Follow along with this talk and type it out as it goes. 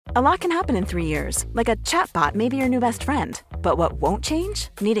A lot can happen in 3 years, like a chatbot may be your new best friend. But what won't change?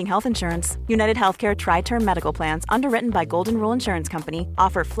 Needing health insurance. United Healthcare Tri-Term Medical Plans, underwritten by Golden Rule Insurance Company,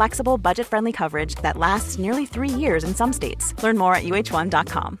 offer flexible, budget-friendly coverage that lasts nearly 3 years in some states. Learn more at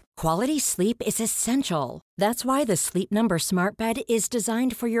uh1.com. Quality sleep is essential. That's why the Sleep Number Smart Bed is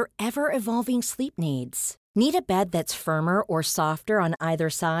designed for your ever-evolving sleep needs. Need a bed that's firmer or softer on either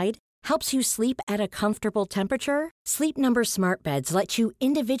side? Helps you sleep at a comfortable temperature? Sleep Number Smart Beds let you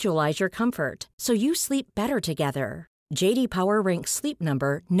individualize your comfort, so you sleep better together. J.D. Power ranks Sleep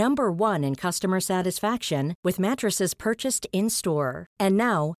Number number 1 in customer satisfaction with mattresses purchased in-store. And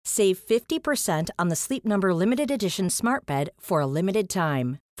now, save 50% on the Sleep Number Limited Edition Smart Bed for a limited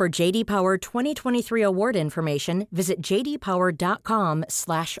time. For J.D. Power 2023 award information, visit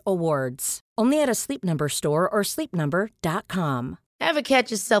jdpower.com/awards. Only at a Sleep Number store or sleepnumber.com. Ever catch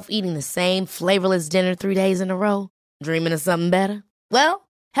yourself eating the same flavorless dinner 3 days in a row? Dreaming of something better? Well,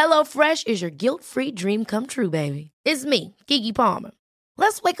 HelloFresh is your guilt-free dream come true, baby. It's me, Keke Palmer.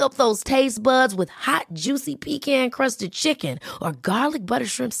 Let's wake up those taste buds with hot, juicy pecan-crusted chicken or garlic butter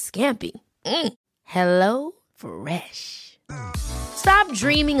shrimp scampi. Hello Fresh. Stop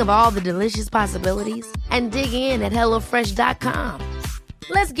dreaming of all the delicious possibilities and dig in at HelloFresh.com.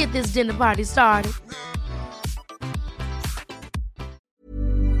 Let's get this dinner party started.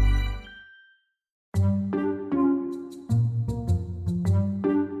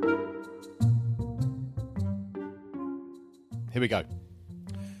 Here we go.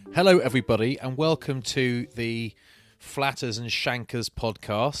 Hello, everybody, and welcome to the Flatters and Shankers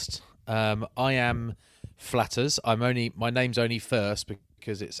podcast. I am Flatters. My name's only first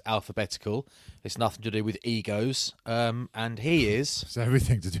because it's alphabetical. It's nothing to do with egos. And he is... It's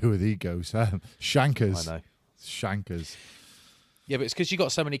everything to do with egos. Shankers. I know. Shankers. Yeah, but it's because you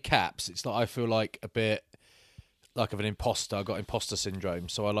got so many caps. It's like I feel like a bit like of an imposter. I've got imposter syndrome,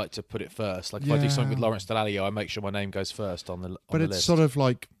 so I like to put it first. Like if I do something with Lawrence Dallaglio, I make sure my name goes first on the list. But it's sort of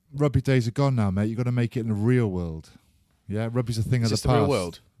like rugby days are gone now, mate. You've got to make it in the real world. Yeah, rugby's a thing of the past. Is this the real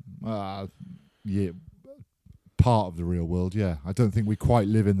world? Yeah, part of the real world, yeah. I don't think we quite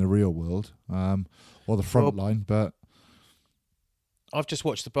live in the real world or the front line, but... I've just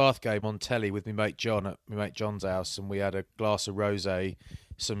watched the Bath game on telly with my mate John at my mate John's house, and we had a glass of rosé,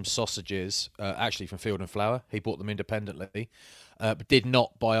 some sausages, actually from Field and Flower. He bought them independently, but did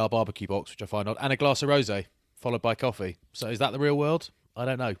not buy our barbecue box, which I find odd, and a glass of rosé, followed by coffee. So is that the real world? I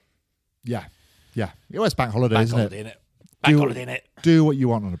don't know. Yeah. It's bank holiday, isn't it? Bank holiday in it. Do what you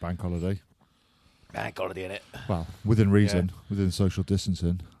want on a bank holiday. Bank holiday in it. Well, within reason, within social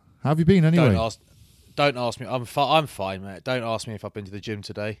distancing. How have you been anyway? Don't ask me. I'm fine, mate. Don't ask me if I've been to the gym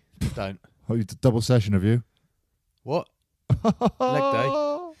today. Don't. Oh, you did double session, have you? What? Leg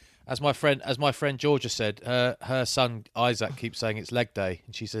day. As my friend Georgia said, her son Isaac keeps saying it's leg day,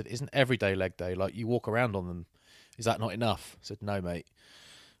 and she said, "Isn't every day leg day? Like you walk around on them. Is that not enough?" I said, "No, mate.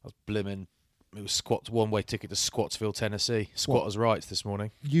 I was blimmin'. It was one-way ticket to Squattsville, Tennessee. Squatters' rights this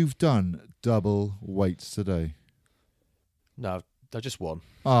morning." You've done double weights today. No, I just one.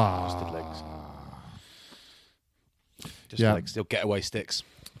 Just did legs. Legs. Still getaway sticks.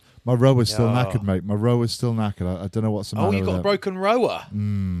 My rower's still knackered, mate. My rower's still knackered. I don't know what's the matter with it. Oh, you got a broken rower?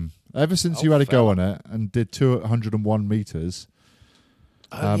 Ever since you had a go on it and did 201 metres.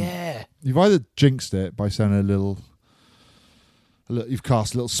 Yeah. You've either jinxed it by saying you've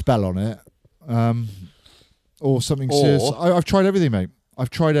cast a little spell on it, or something serious. I've tried everything, mate. I've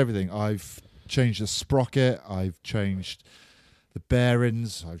tried everything. I've changed the sprocket. I've changed the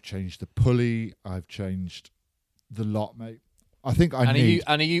bearings. I've changed the pulley. I've changed the lot, mate. I think Are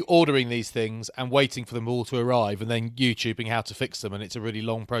you ordering these things and waiting for them all to arrive and then YouTubing how to fix them, and it's a really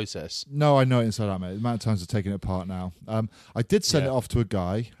long process? No, I know it inside out, mate. The amount of times I've taken it apart now. I did send it off to a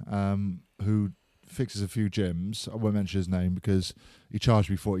guy who fixes a few gyms. I won't mention his name because he charged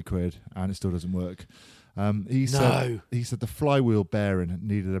me 40 quid and it still doesn't work. He said the flywheel bearing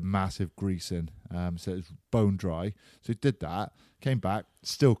needed a massive greasing. So it was bone dry. So he did that, came back,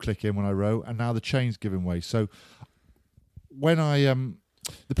 still clicking when I row, and now the chain's giving way. So when the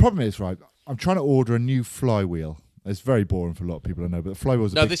problem is, right, I'm trying to order a new flywheel. It's very boring for a lot of people, I know, but the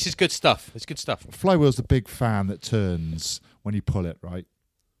flywheel's this is good stuff. It's good stuff. Flywheel's the big fan that turns when you pull it, right?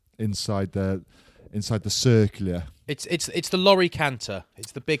 Inside the circular. It's the lorry canter.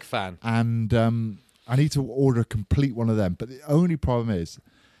 It's the big fan. And I need to order a complete one of them. But the only problem is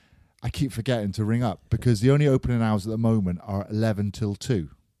I keep forgetting to ring up because the only opening hours at the moment are 11 till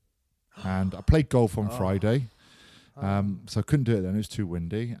 2. And I played golf on Friday. So I couldn't do it then. It was too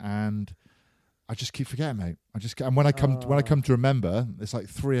windy. And I just keep forgetting, mate. And when I come to remember, it's like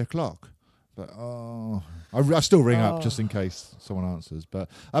 3 o'clock. But I still ring up just in case someone answers. But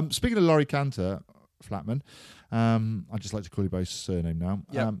speaking of Laurie Cantor, Flatman, I'd just like to call you by his surname now.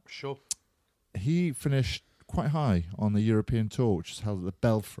 Yeah, sure. He finished quite high on the European Tour, which is held at the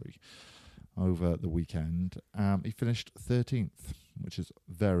Belfry over the weekend. He finished 13th, which is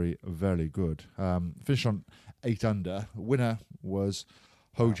very, very good. Finished on 8 under. Winner was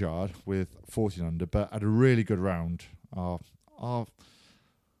Hojard with 14 under, but had a really good round.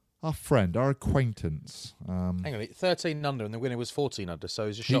 Our friend, our acquaintance. Hang on, 13 under, and the winner was 14 under, so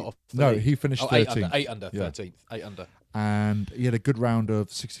he's a shot off. No, he finished 13th. 8 under, 13th, 8 under. And he had a good round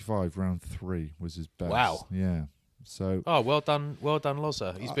of 65. Round 3 was his best. Wow. Yeah. So. Oh, well done,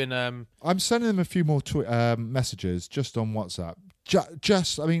 Loza. He's been. I'm sending him a few more messages just on WhatsApp.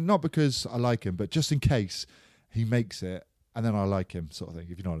 Just, I mean, not because I like him, but just in case he makes it, and then I like him, sort of thing.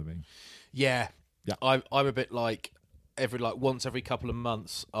 If you know what I mean. Yeah. I'm a bit like once every couple of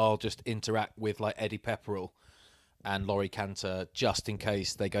months, I'll just interact with like Eddie Pepperell and Laurie Cantor just in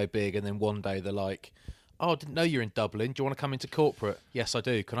case they go big, and then one day they're like, "Oh, I didn't know you're in Dublin. Do you want to come into corporate?" "Yes, I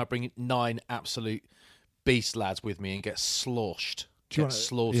do. Can I bring 9 absolute beast lads with me and get sloshed?"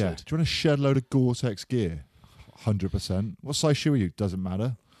 Slaughtered. Yeah. Do you want a shed load of Gore-Tex gear? 100%. What size shoe are you? Doesn't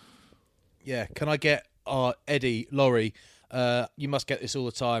matter. Yeah. Can I get Eddie, Laurie? You must get this all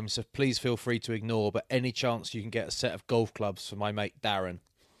the time, so please feel free to ignore. But any chance you can get a set of golf clubs for my mate Darren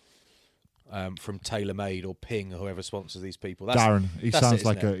from TaylorMade or Ping or whoever sponsors these people? Darren, he sounds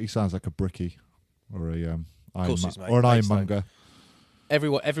like a brickie or a ironmonger.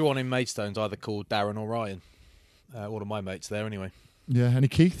 Everyone in Maidstone's either called Darren or Ryan. One of my mates there, anyway. Yeah. Any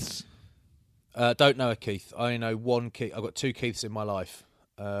Keiths? Don't know a Keith. I only know one Keith. I've got 2 Keiths in my life.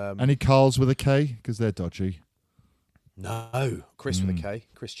 Any Carls with a K? Because they're dodgy. No, Chris with a K.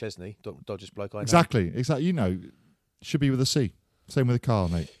 Chris Chesney, dodgest bloke I know. Exactly. You know, should be with a C. Same with a Carl,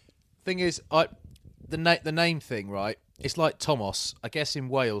 mate. Thing is, the name thing, right? It's like Tomos. I guess in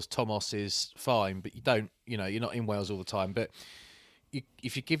Wales, Tomos is fine, but you're not in Wales all the time. But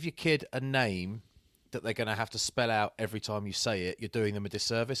if you give your kid a name that they're going to have to spell out every time you say it, you're doing them a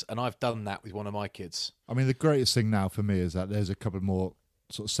disservice. And I've done that with one of my kids. I mean, the greatest thing now for me is that there's a couple more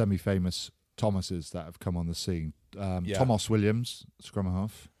sort of semi-famous Thomases that have come on the scene. Thomas Williams, scrum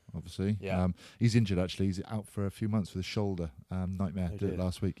half, obviously. Yeah. He's injured, actually. He's out for a few months with his shoulder. Nightmare. Did it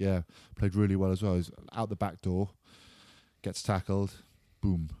last week. Yeah. Played really well as well. He's out the back door, gets tackled,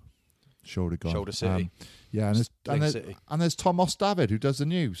 boom, shoulder gone. Shoulder City. And there's Thomas David, who does the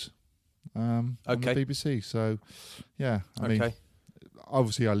news on the BBC. So, yeah. I mean,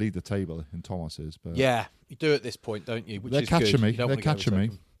 obviously I lead the table in Thomas's. But yeah, you do at this point, don't you? They're catching me. They're catching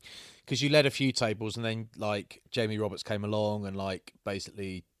me. Because you led a few tables, and then like Jamie Roberts came along and like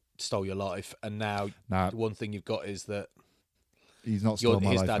basically stole your life, and now the one thing you've got is that he's not stolen my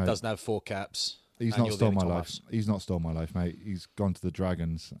life. His dad mate. doesn't have 4 caps. He's not stolen my life. He's not stolen my life, mate. He's gone to the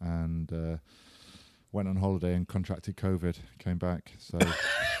Dragons and went on holiday and contracted COVID. Came back. So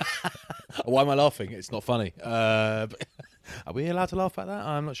why am I laughing? It's not funny. Are we allowed to laugh at that?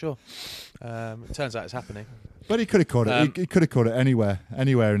 I'm not sure. It turns out it's happening. But he could have caught it. He could have caught it anywhere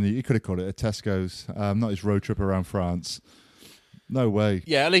he could have caught it at Tesco's. Not his road trip around France. No way.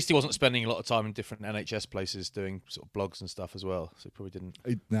 Yeah, at least he wasn't spending a lot of time in different NHS places doing sort of blogs and stuff as well. So he probably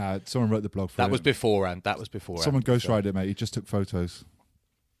didn't. Someone wrote the blog for that. him. Was beforehand. Someone ghostwrote it, mate. He just took photos.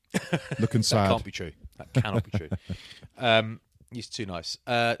 Looking sad. That can't be true. That cannot be true. He's too nice.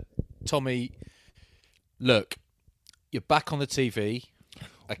 Tommy, look, you're back on the TV.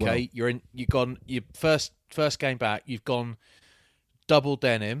 Okay, well, you've gone your first game back. You've gone double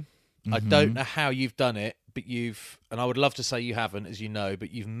denim. Mm-hmm. I don't know how you've done it, but and I would love to say you haven't, as you know,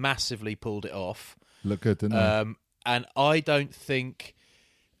 but you've massively pulled it off. Look good, didn't they? And I don't think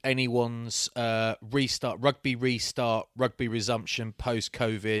anyone's rugby resumption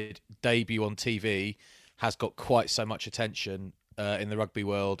post-COVID debut on TV has got quite so much attention in the rugby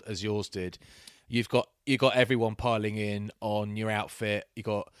world as yours did. You've got everyone piling in on your outfit. You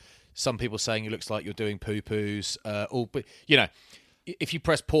got some people saying it looks like you're doing poo-poos. But if you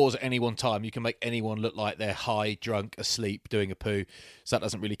press pause at any one time, you can make anyone look like they're high, drunk, asleep, doing a poo. So that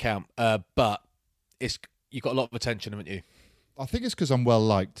doesn't really count. But you've got a lot of attention, haven't you? I think it's because I'm well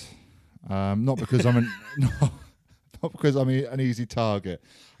liked, not because I'm not because I'm an easy target.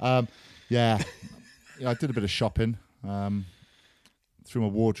 I did a bit of shopping. Through my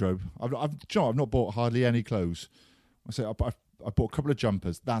wardrobe. I've not bought hardly any clothes. I bought a couple of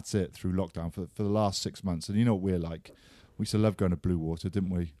jumpers. That's it through lockdown for the last 6 months. And you know what we're like. We used to love going to Blue Water,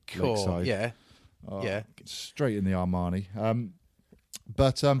 didn't we? Cool. Lakeside. Yeah. Yeah. Straight in the Armani.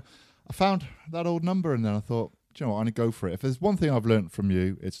 But I found that old number and then I thought, do you know what? I'm going to go for it. If there's one thing I've learnt from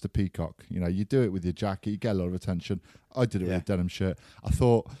you, it's the peacock. You know, you do it with your jacket, you get a lot of attention. I did it with a denim shirt. I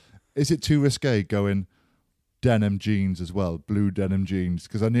thought, is it too risque going denim jeans as well, blue denim jeans?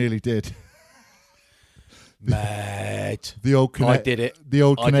 Because I nearly did. Mate, I did it. The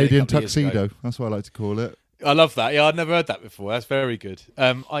old Canadian tuxedo. That's what I like to call it. I love that. Yeah, I'd never heard that before. That's very good.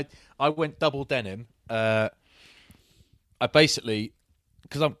 I went double denim. I basically,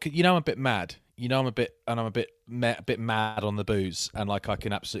 because I'm a bit mad. I'm a bit mad on the booze, and like I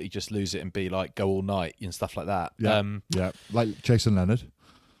can absolutely just lose it and be like go all night and stuff like that. Yeah, like Jason Leonard.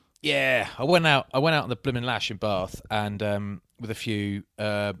 Yeah, I went out on the Blooming Lash in Bath, and with a few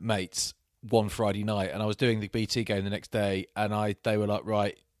mates one Friday night, and I was doing the BT game the next day, and they were like,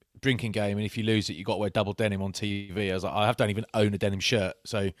 right, drinking game, and if you lose it, you got to wear double denim on TV. I was like, I don't even own a denim shirt,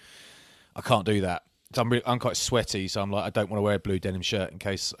 so I can't do that. So I'm quite sweaty, so I'm like, I don't want to wear a blue denim shirt in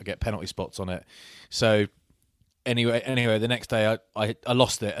case I get penalty spots on it. So anyway, the next day I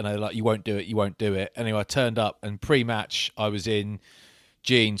lost it, and they were like, you won't do it. Anyway, I turned up, and pre-match I was in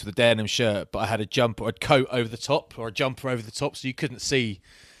jeans with a denim shirt, but I had a coat over the top, or a jumper over the top, so you couldn't see.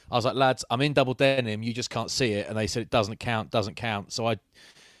 I was like, lads, I'm in double denim, you just can't see it. And they said it doesn't count. So I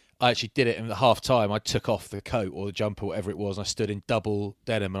actually did it, and at half time I took off the coat or the jumper, whatever it was, and I stood in double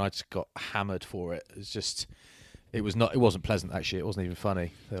denim, and I just got hammered for it. It wasn't pleasant actually. It wasn't even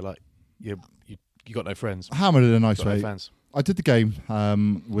funny. They're like, you got no friends. Hammered in a nice way. No fans. I did the game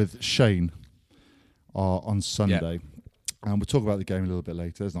with Shane on Sunday, and we'll talk about the game a little bit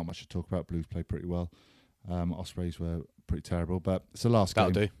later. There's not much to talk about. Blues played pretty well. Ospreys were pretty terrible, but it's the last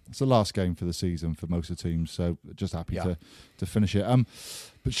game. That'll do. It's the last game for the season for most of the teams, so just happy to finish it.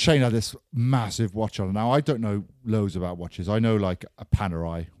 But Shane had this massive watch on. Now, I don't know loads about watches. I know like a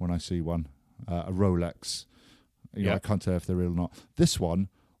Panerai when I see one, a Rolex. I can't tell if they're real or not. This one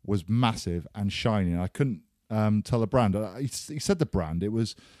was massive and shiny. I couldn't tell the brand. He said the brand. It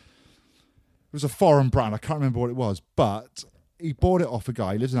was a foreign brand. I can't remember what it was, but he bought it off a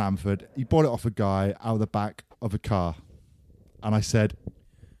guy. He lives in Amford. He bought it off a guy out of the back of a car. And I said,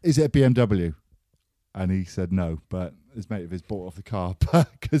 is it a BMW? And he said no, but his mate of his bought it off the car.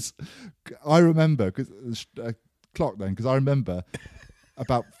 Because I remember, because I remember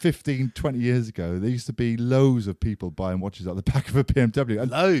about 15, 20 years ago, there used to be loads of people buying watches out the back of a BMW.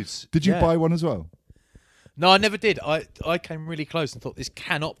 And loads. Did you buy one as well? No, I never did. I came really close and thought this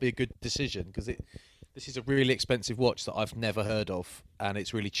cannot be a good decision, because this is a really expensive watch that I've never heard of, and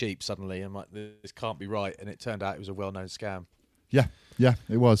it's really cheap suddenly. I'm like, this can't be right. And it turned out it was a well-known scam. Yeah,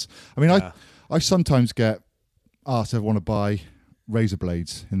 it was. I mean, I sometimes get asked if I want to buy razor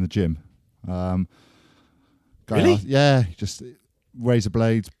blades in the gym. Really? Just razor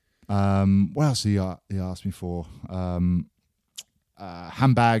blades. What else he asked me for?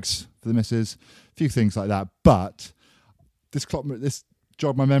 Handbags for the missus. A few things like that. But this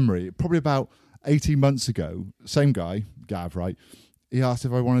jogged my memory. Probably about 18 months ago, same guy, Gav, right? He asked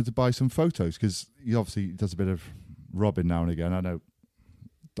if I wanted to buy some photos, because he obviously does a bit of robbing now and again. I know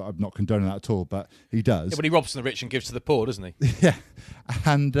that I'm not condoning that at all, but he does. Yeah, but he robs from the rich and gives to the poor, doesn't he? Yeah.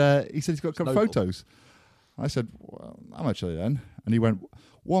 And he said he's got a couple of photos. I said, well, how much are they then? And he went,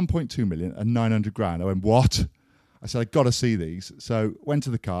 1.2 million and 900 grand. I went, what? I said, I got to see these. So went to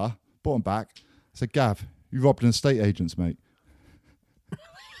the car, brought them back. I said, Gav, you robbed an estate agent's, mate.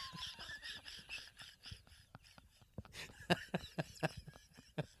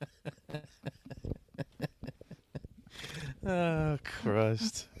 Oh,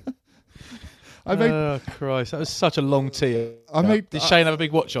 Christ. Oh, Christ. That was such a long tee. Did Shane have a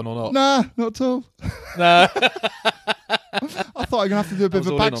big watch on or not? Nah, not at all. No. I thought I'm going to have to do a bit of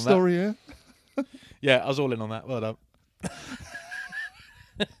a backstory here. Yeah, I was all in on that. Well done.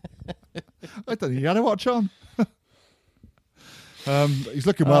 I don't think he had a watch on. He's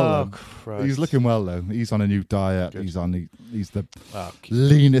looking well, though. Christ. He's looking well, though. He's on a new diet. Good. He's the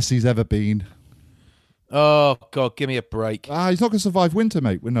leanest he's ever been. Oh, God, give me a break. He's not going to survive winter,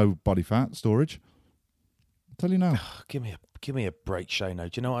 mate, with no body fat storage. I'll tell you now. Give me a break, Shano.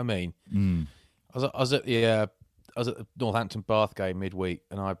 Do you know what I mean? Mm. I was at the Northampton Bath game midweek,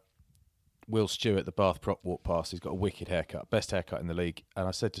 and Will Stewart, the Bath prop, walked past. He's got a wicked haircut, best haircut in the league. And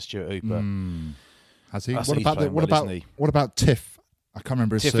I said to Stuart Hooper, has he? What about Tiff? I can't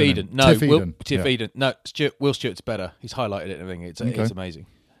remember his Tiff surname. Eden. No, Tiff Eden. Tiff Eden. No, Will Stewart's better. He's highlighted it and everything. It's amazing.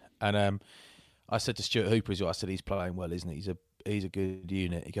 And I said to Stuart Hooper as well, I said, he's playing well, isn't he? He's a good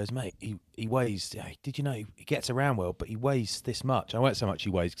unit. He goes, mate, he weighs, did you know he gets around well, but he weighs this much. I won't say how much he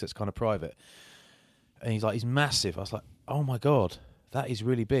weighs because it's kind of private. And he's like, he's massive. I was like, oh my God, that is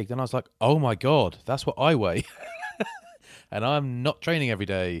really big. Then I was like, oh my God, that's what I weigh. And I'm not training every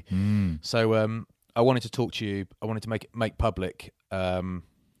day. So I wanted to talk to you. I wanted to make public a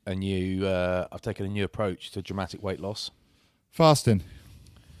new. I've taken a new approach to dramatic weight loss. Fasting.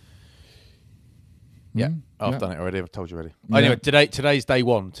 Yeah, I've done it already. I've told you already. Anyway, today's day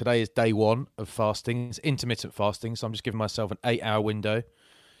one. Today is day one of fasting. It's intermittent fasting, so I'm just giving myself an 8-hour window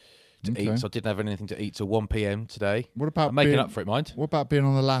to eat. So I didn't have anything to eat till 1 p.m. today. What about I'm making up for it, mind? What about being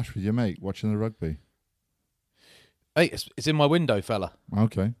on the lash with your mate watching the rugby? Hey, it's in my window, fella.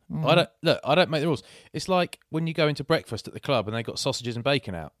 Okay. I don't make the rules. It's like when you go into breakfast at the club and they got sausages and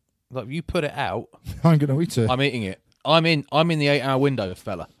bacon out. Like, you put it out, I'm going to eat it. I'm eating it. I'm in the 8-hour window,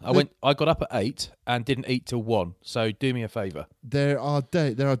 fella. I got up at 8 and didn't eat till 1. So do me a favour. There are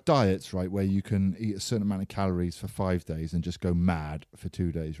diets, right, where you can eat a certain amount of calories for 5 days and just go mad for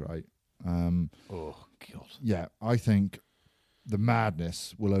 2 days, right? Oh God. Yeah, I think the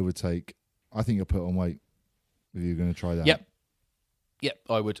madness will overtake. I think you'll put on weight if you're going to try that. Yep,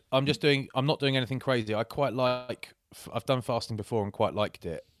 I would. I'm not doing anything crazy. I quite like. I've done fasting before and quite liked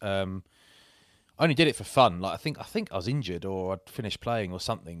it. I only did it for fun. Like I think I was injured or I'd finished playing or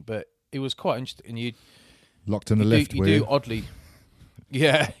something, but it was quite interesting. And you locked in the lift. You do oddly.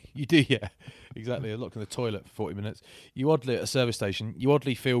 Yeah, you do. Yeah, exactly. I locked in the toilet for 40 minutes. You oddly at a service station. You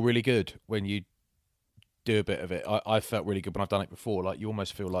oddly feel really good when you do a bit of it. I felt really good when I've done it before. Like you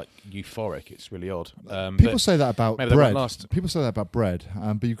almost feel like euphoric. It's really odd. People say that about bread. Last. People say that about bread,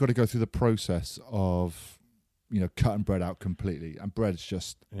 but you've got to go through the process of, cutting bread out completely. And bread's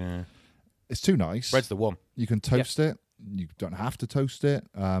just, it's too nice. Bread's the one. You can toast it. You don't have to toast it.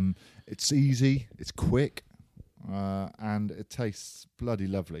 It's easy. It's quick. And it tastes bloody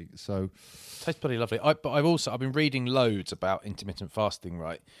lovely. So, tastes bloody lovely. But I've been reading loads about intermittent fasting,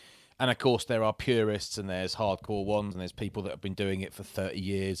 right? And of course, there are purists and there's hardcore ones, and there's people that have been doing it for 30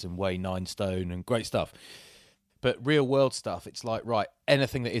 years and weigh 9 stone and great stuff. But real world stuff, it's like, right,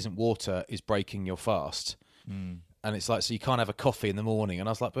 anything that isn't water is breaking your fast. And it's like, so you can't have a coffee in the morning. And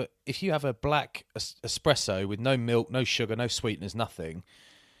I was like, but if you have a black espresso with no milk, no sugar, no sweeteners, nothing,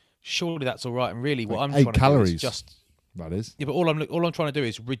 surely that's all right. And really, what I'm trying to do is just that is. Yeah, but all I'm trying to do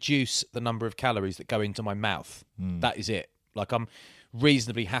is reduce the number of calories that go into my mouth. That is it. Like I'm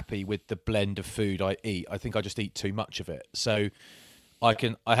reasonably happy with the blend of food I eat. I think I just eat too much of it. So I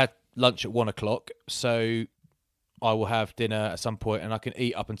had lunch at 1 o'clock, so I will have dinner at some point and I can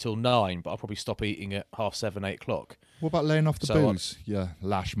eat up until 9, but I'll probably stop eating at 7:30, 8 o'clock. What about laying off the booze? Yeah,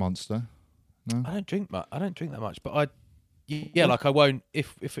 lash monster. No? I don't drink much. I don't drink that much, but like I won't.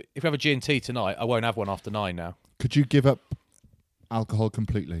 If we have a G&T tonight, I won't have one after 9 now. Could you give up alcohol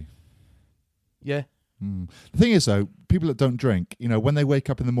completely? Yeah. The thing is, though, people that don't drink, when they wake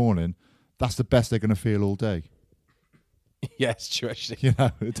up in the morning, that's the best they're going to feel all day. Yeah, it's true, actually.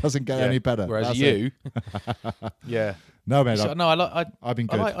 It doesn't get any better. Whereas that's you, yeah. No, mate. I've been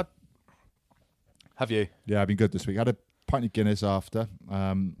good. Have you? Yeah, I've been good this week. I had a pint of Guinness after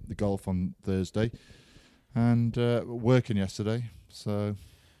the golf on Thursday, and working yesterday. So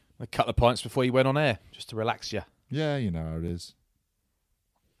a couple of pints before you went on air, just to relax you. Yeah, you know how it is.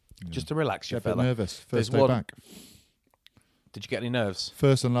 Just to relax you, fella. A bit nervous. First There's day back. Did you get any nerves?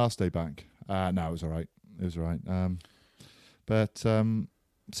 First and last day back. No, it was all right. It was all right. But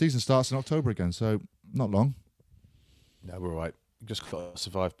season starts in October again, so not long. No, we're all right. We just got to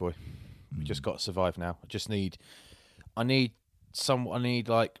survive, boy. We just got to survive now. I need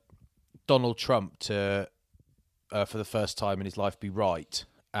like Donald Trump to, for the first time in his life, be right,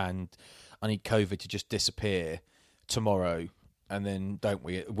 and I need COVID to just disappear tomorrow. And then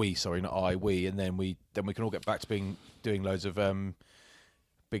we, and then we can all get back to doing loads of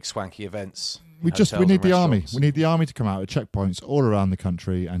big swanky events. We need the army. We need the army to come out at checkpoints all around the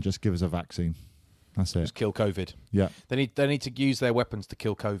country and just give us a vaccine. That's it. Just kill COVID. Yeah. They need to use their weapons to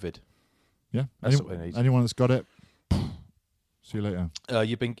kill COVID. Yeah. That's what they need. Anyone that's got it, see you later.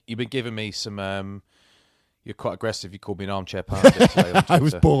 You've been giving me some. You're quite aggressive. You called me an armchair pundit today. I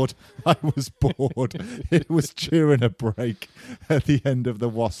was bored. It was during a break at the end of the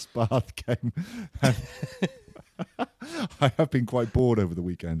Wasp Bath game. I have been quite bored over the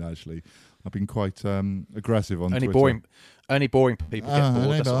weekend, actually. I've been quite aggressive on Twitter. Only boring people get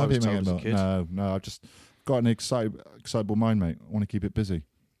bored. That's what I was told as a kid. No, I've just got an excitable mind, mate. I want to keep it busy.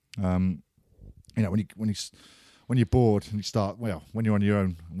 When you're bored and you start, when you're on your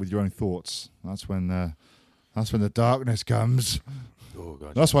own with your own thoughts, that's when the darkness comes. Oh,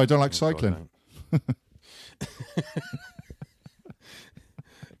 God. That's why I don't like cycling.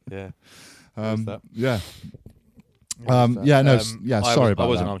 Yeah. Yeah. Sorry about that. I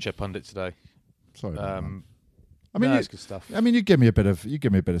was an armchair pundit today. Sorry about that. It's good stuff. I mean, you give me a bit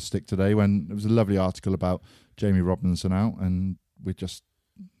of stick today when there was a lovely article about Jamie Robinson out, and we just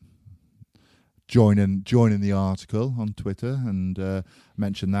joining the article on Twitter and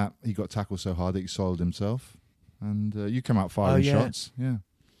mentioned that he got tackled so hard that he soiled himself. And you come out firing shots, yeah.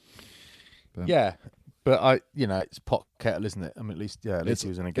 But it's pot kettle, isn't it? I mean, at least he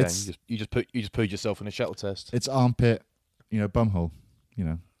was in a game. You just pooed yourself in a shuttle test. It's armpit, bumhole,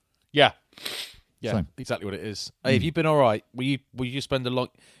 Yeah, Same. exactly what it is. Hey, have you been all right? You would have spent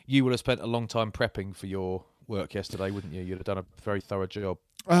a long time prepping for your work yesterday, wouldn't you? You'd have done a very thorough job.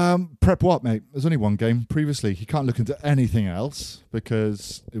 Prep what, mate? There's only one game previously. You can't look into anything else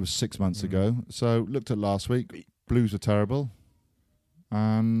because it was 6 months ago. So looked at last week. Blues were terrible,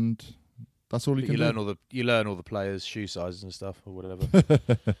 and that's all you can do. You learn all the players' shoe sizes and stuff or whatever.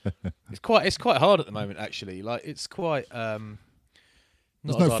 It's quite hard at the moment, actually. Like it's quite.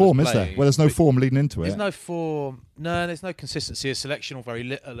 There's no form, is there? Well, there's no form leading into it. There's no form. No, there's no consistency of selection or very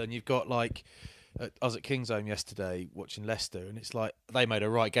little. And you've got like, I was at Kingsholm yesterday watching Leicester, and it's like they made a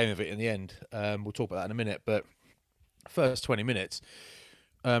right game of it in the end. We'll talk about that in a minute. But first 20 minutes,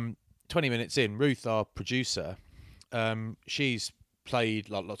 20 minutes in, Ruth, our producer, she's played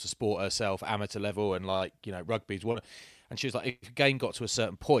like lots of sport herself, amateur level, and rugby's one. And she was like, if a game got to a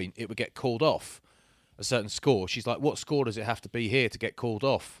certain point, it would get called off. A certain score. She's like, what score does it have to be here to get called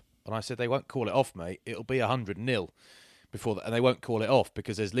off? And I said, they won't call it off, mate. It'll be 100-0 before that, and they won't call it off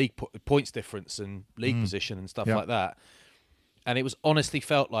because there's league points difference and league position and stuff like that. And it was honestly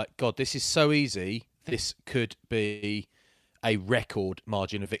felt like, God, this is so easy. This could be a record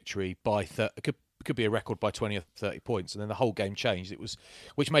margin of victory by it could be a record by 20 or 30 points, and then the whole game changed.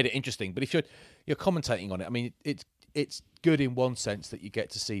 Which made it interesting. But if you're commentating on it, I mean, it's good in one sense that you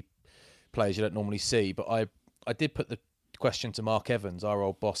get to see players you don't normally see, but I did put the question to Mark Evans, our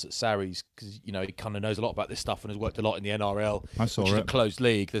old boss at Sarries, because he kind of knows a lot about this stuff and has worked a lot in the NRL. I saw which it. is a closed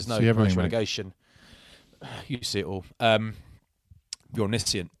league. There's no relegation. You see it all. You're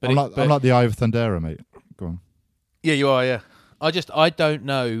omniscient. But I'm like the eye of Thundera, mate. Go on. Yeah, you are. Yeah. I don't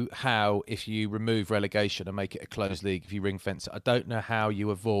know how, if you remove relegation and make it a closed league, if you ring fence it, I don't know how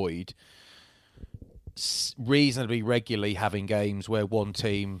you avoid reasonably regularly having games where one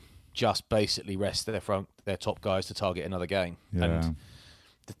team just basically rest their top guys to target another game. Yeah. And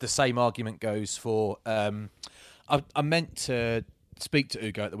the same argument goes for I meant to speak to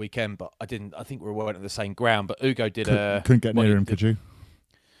Ugo at the weekend, but I didn't. I think we weren't at the same ground, but Ugo did couldn't get near him, could you?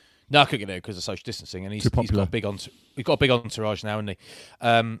 No, I couldn't get near because of social distancing, and he's got a big entourage now, hasn't he?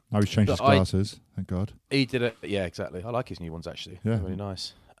 He's changed his glasses, thank God. He did it. Yeah, exactly. I like his new ones actually. Yeah, they're really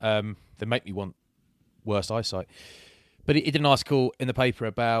nice. They make me want worse eyesight. But he did an article in the paper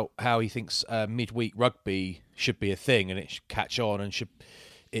about how he thinks midweek rugby should be a thing and it should catch on and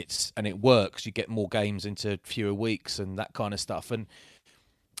it works. You get more games into fewer weeks and that kind of stuff. And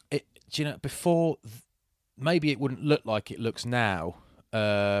before maybe it wouldn't look like it looks now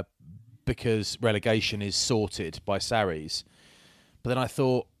because relegation is sorted by Sarries. But then I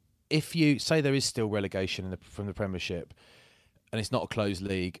thought, if you say there is still relegation from the Premiership and it's not a closed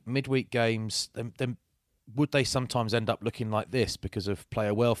league, midweek games, then would they sometimes end up looking like this because of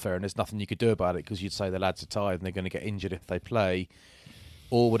player welfare and there's nothing you could do about it because you'd say the lads are tired and they're going to get injured if they play?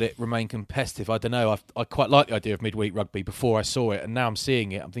 Or would it remain competitive? I don't know. I quite like the idea of midweek rugby before I saw it, and now I'm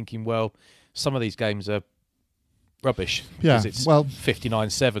seeing it. I'm thinking, well, some of these games are rubbish because it's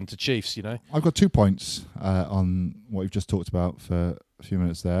 59-7 to Chiefs, I've got 2 points on what you've just talked about for a few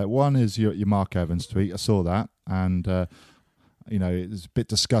minutes there. One is your Mark Evans tweet. I saw that, and it's a bit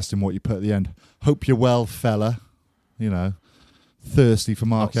disgusting what you put at the end. Hope you're well, fella. Thirsty for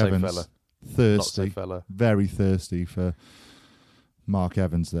Mark Evans. Fella. Thirsty. Not so fella. Very thirsty for Mark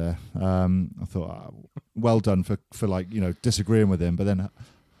Evans there. I thought, well done for disagreeing with him, but then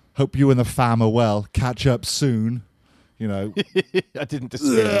hope you and the fam are well. Catch up soon. I didn't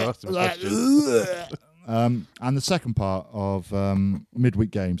disagree. I asked him a question. And the second part of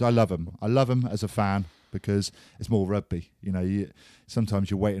midweek games, I love them. I love them as a fan because it's more rugby.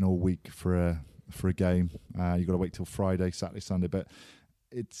 Sometimes you're waiting all week for a game. You've got to wait till Friday, Saturday, Sunday. But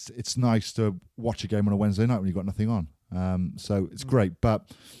it's nice to watch a game on a Wednesday night when you've got nothing on. So it's great. But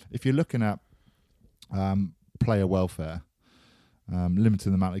if you're looking at player welfare,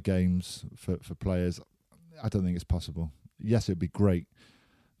 limiting the amount of games for players, I don't think it's possible. Yes, it'd be great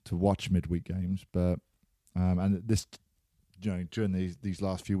to watch midweek games, but and this, during these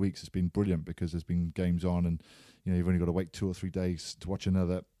last few weeks, it's been brilliant because there's been games on, and you've only got to wait 2 or 3 days to watch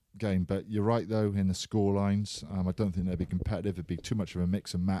another game. But you're right though in the score lines. I don't think they'd be competitive. It'd be too much of a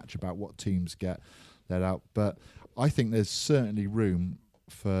mix and match about what teams get let out. But I think there's certainly room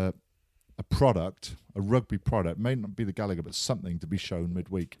for a rugby product, may not be the Gallagher, but something to be shown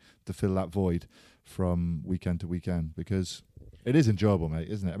midweek to fill that void from weekend to weekend, because It is enjoyable, mate,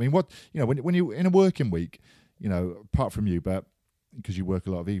 isn't it? I mean, when you in a working week, apart from you, but because you work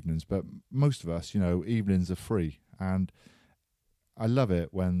a lot of evenings, but most of us, evenings are free, and I love it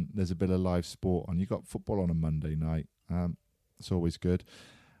when there's a bit of live sport on. You got football on a Monday night. It's always good.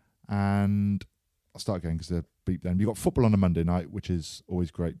 And I'll start again because they're beep then. You got football on a Monday night, which is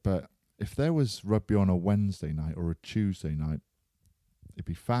always great. But if there was rugby on a Wednesday night or a Tuesday night, it'd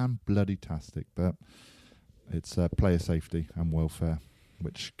be fan-bloody-tastic. But it's player safety and welfare,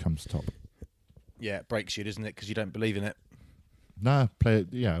 which comes top. Yeah, it breaks you, doesn't it? Because you don't believe in it. No,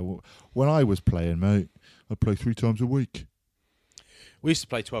 when I was playing, mate, I'd play 3 times a week. We used to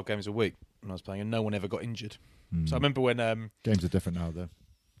play 12 games a week when I was playing, and no one ever got injured. So I remember when games are different now, though.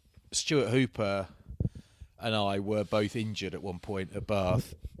 Stuart Hooper and I were both injured at one point at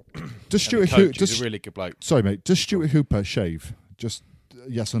Bath. Does Stuart Hooper? He's a really good bloke. Sorry, mate. Does Stuart Hooper shave? Just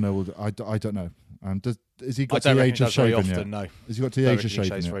yes or no? I don't know. Has he got to the age of shaving yet? No. Has he got to the age of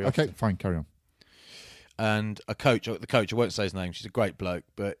shaving yet? Okay, fine. Carry on. And the coach, I won't say his name. She's a great bloke,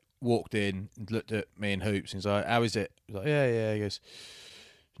 but walked in and looked at me and Hoops and he's like, "How is it?" I was like, "Yeah." He goes,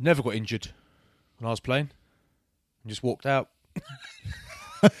 "Never got injured when I was playing." And just walked out.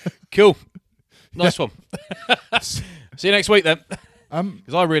 Cool. Nice one. See you next week then.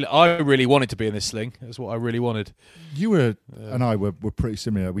 Because I really wanted to be in this sling. That's what I really wanted. You and I were pretty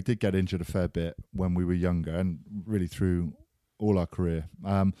similar. We did get injured a fair bit when we were younger and really through all our career.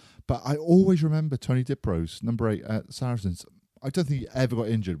 But I always remember Tony Diprose, number 8 at Saracens. I don't think he ever got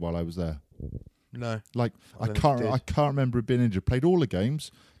injured while I was there. No. Like I can't remember him being injured. Played all the games.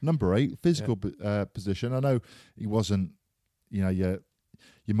 Number 8, physical position. I know he wasn't, your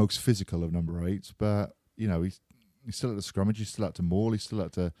most physical of number 8s, but he's still at the scrummage. He's still had to maul. He's still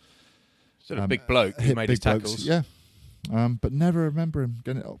had to. Still a big bloke who made his tackles. Yeah. But never remember him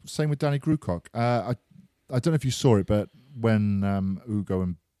getting it. Same with Danny Grucock. I don't know if you saw it, but when Ugo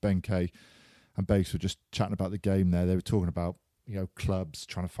and Ben Kay and Bass were just chatting about the game there, they were talking about clubs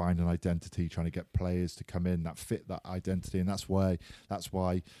trying to find an identity, trying to get players to come in that fit that identity, and that's why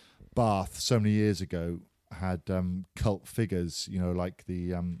Bath so many years ago had cult figures, like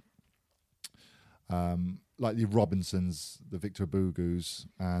the Robinsons, the Victor Bugus,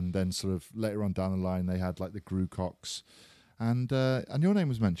 and then sort of later on down the line they had like the Grucocks, and your name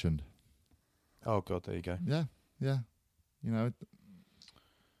was mentioned. Oh God, there you go. Yeah,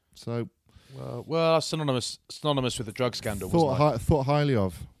 So. Well, synonymous with the drug scandal. Thought highly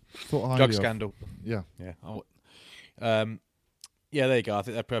of. Drug scandal. Yeah. Yeah, there you go. I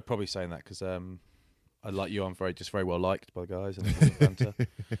think they're probably saying that because like you, I'm very well liked by the guys. And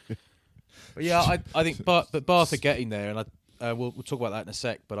but yeah, I think Bath are getting there, and we'll talk about that in a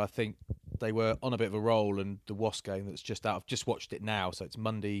sec. But I think they were on a bit of a roll, and the Wasps game that's just out. I've just watched it now, so it's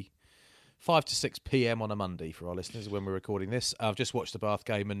Monday. 5 to 6 p.m. on a Monday for our listeners when we're recording this. I've just watched the Bath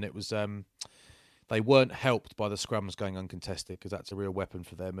game and it was they weren't helped by the scrums going uncontested because that's a real weapon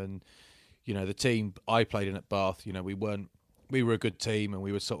for them. And the team I played in at Bath, we were a good team and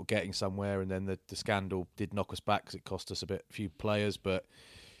we were sort of getting somewhere. And then the scandal did knock us back because it cost us a few players, but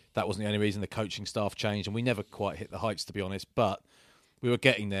that wasn't the only reason. The coaching staff changed and we never quite hit the heights, to be honest. But we were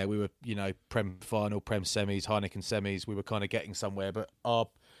getting there. We were Prem final, Prem semis, Heineken semis. We were kind of getting somewhere, but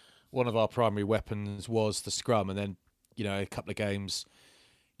one of our primary weapons was the scrum, and then a couple of games.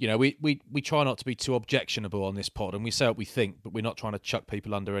 We try not to be too objectionable on this pod, and we say what we think, but we're not trying to chuck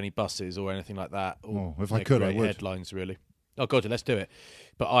people under any buses or anything like that. Or, if I could, I would. Headlines, really. Oh God, let's do it.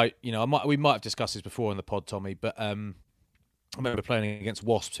 But we might have discussed this before on the pod, Tommy. But I remember playing against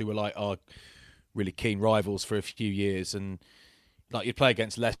Wasps, who were like our really keen rivals for a few years, and like you'd play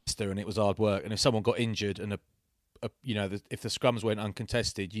against Leicester, and it was hard work. And if someone got injured, and if the scrums went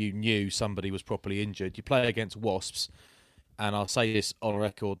uncontested, you knew somebody was properly injured. You play against Wasps, and I'll say this on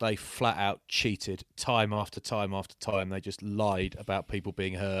record, they flat out cheated time after time after time. They just lied about people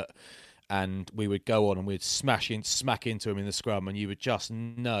being hurt, and we would go on and we'd smack into them in the scrum, and you would just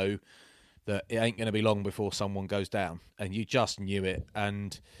know that it ain't going to be long before someone goes down, and you just knew it.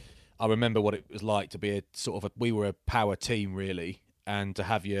 And I remember what it was like to be we were a power team really, and to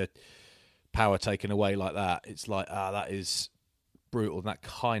have your power taken away like that, it's like that is brutal. And that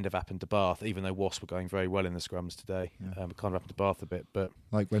kind of happened to Bath, even though Wasps were going very well in the scrums today. It kind of happened to Bath a bit, but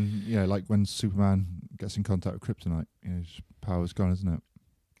like when Superman gets in contact with Kryptonite, his power's gone, isn't it?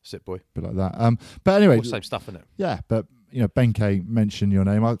 Sit boy, bit like that. But anyway, same stuff, isn't it? Yeah, but Ben Kay mentioned your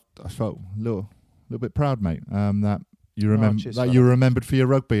name. I felt a little bit proud, mate. That you remember you were remembered for your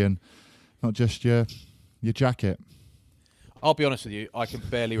rugby and not just your jacket. I'll be honest with you, I can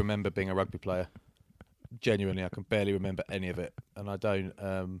barely remember being a rugby player. Genuinely, I can barely remember any of it. And I don't...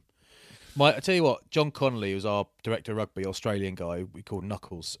 I tell you what, John Connolly was our director of rugby, Australian guy we called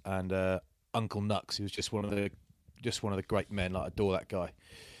Knuckles, and Uncle Nux. He was just one of the great men. Like, I adore that guy.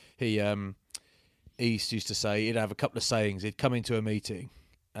 He used to say, he'd have a couple of sayings. He'd come into a meeting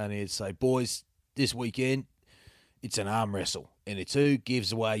and he'd say, "Boys, this weekend it's an arm wrestle, and it's who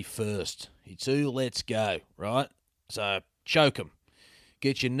gives away first. It's who lets go, right? So choke 'em.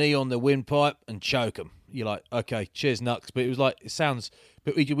 Get your knee on the windpipe and choke 'em." You're like, okay, cheers, Nux. But it was like, it sounds,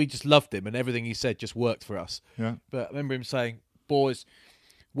 but we just loved him, and everything he said just worked for us. Yeah. But I remember him saying, "Boys,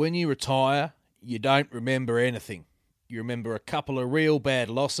 when you retire, you don't remember anything. You remember a couple of real bad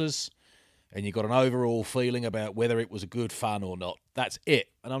losses, and you got an overall feeling about whether it was a good fun or not. That's it."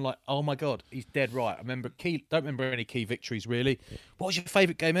 And I'm like, oh my God, he's dead right. I don't remember any key victories really. What was your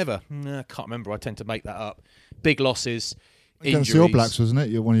favourite game ever? I can't remember. I tend to make that up. Big losses, Against injuries, the All Blacks, wasn't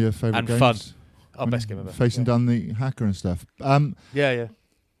it? One of your favourite and games. fun. Our best game ever. Facing down the hacker and stuff. Yeah.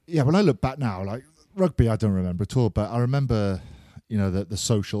 Yeah, when I look back now, like rugby, I don't remember at all, but I remember, the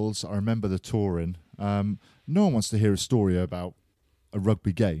socials. I remember the touring. No one wants to hear a story about a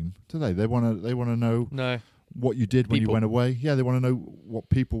rugby game, do they? They want to know No. what you did when you went away. Yeah, they want to know what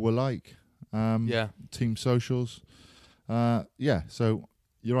people were like. Team socials. Yeah, so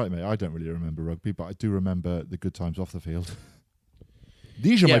you're right, mate. I don't really remember rugby, but I do remember the good times off the field.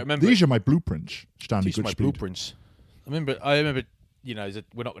 These are my blueprints, Stanley These are my Goodspeed. blueprints. I remember.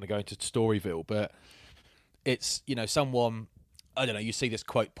 We're not going to go into Storyville, but it's someone. I don't know. You see this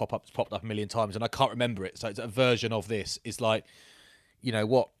quote popped up a million times, and I can't remember it. So it's a version of this. It's like,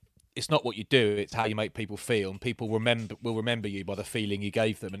 what? It's not what you do; it's how you make people feel, and people will remember you by the feeling you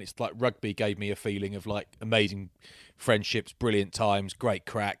gave them. And it's like rugby gave me a feeling of like amazing friendships, brilliant times, great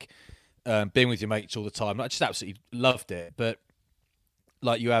crack, being with your mates all the time. I just absolutely loved it. But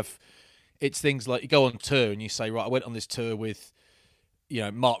like it's things like you go on tour and you say, right, I went on this tour with,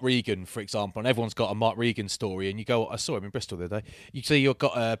 Mark Regan, for example, and everyone's got a Mark Regan story, and you go, I saw him in Bristol the other day. You see, you've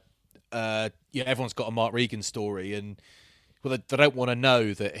got everyone's got a Mark Regan story, and well, they don't want to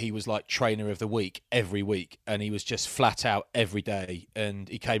know that he was like trainer of the week every week, and he was just flat out every day, and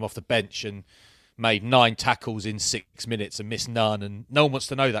he came off the bench and made 9 tackles in 6 minutes and missed none, and no one wants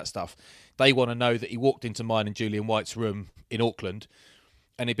to know that stuff. They want to know that he walked into mine and Julian White's room in Auckland,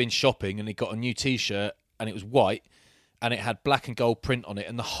 and he'd been shopping, and he got a new T-shirt, and it was white, and it had black and gold print on it,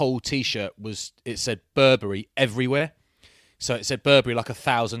 and the whole T-shirt it said Burberry everywhere. So it said Burberry like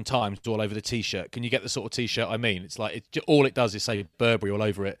 1,000 times all over the T-shirt. Can you get the sort of T-shirt I mean? It's like all it does is say Burberry all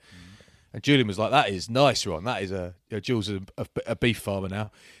over it. And Julian was like, "That is nice, Ron. That is Jules is a beef farmer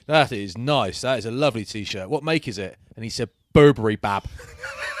now. That is nice. That is a lovely T-shirt. What make is it?" And he said, "Burberry, Bab."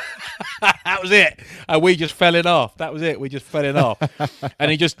 That was it. And we just fell in half. That was it. We just fell in half.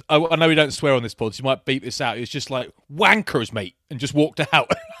 And he just, I know we don't swear on this pod, so you might beep this out. He was just like, "Wankers, mate," and just walked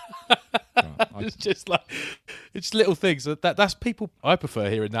out. It's just like, it's little things. That's people, I prefer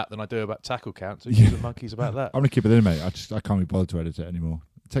hearing that than I do about tackle counts. So the monkeys about that. I'm going to keep it in, mate. I can't be bothered to edit it anymore.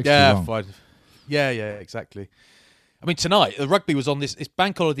 It takes too long. Fine. Yeah, exactly. I mean, tonight, the rugby was on it's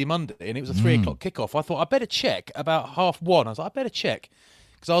Bank Holiday Monday, and it was a 3 o'clock kickoff. I thought, I better check about 1:30. I was like, I better check.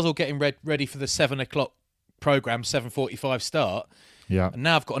 Because I was all getting ready for the 7 o'clock programme, 7:45 start. Yeah. And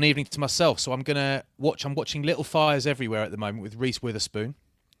now I've got an evening to myself, so I'm watching Little Fires Everywhere at the moment with Reese Witherspoon.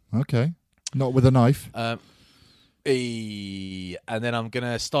 Okay. Not with a knife. And then I'm going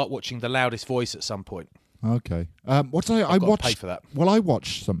to start watching The Loudest Voice at some point. Okay. I watched. Pay for that. Well, I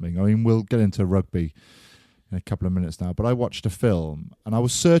watched something. I mean, we'll get into rugby in a couple of minutes now, but I watched a film, and I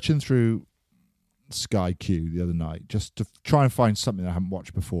was searching through Sky Q the other night just to try and find something I haven't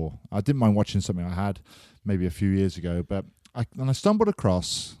watched before. I didn't mind watching something I had maybe a few years ago, but I stumbled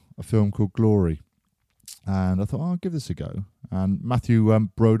across a film called Glory, and I thought, I'll give this a go. And Matthew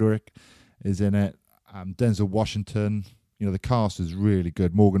Broderick is in it. Denzel Washington. The cast is really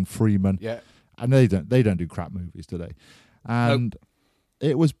good. Morgan Freeman. Yeah. And they don't do crap movies, do they? And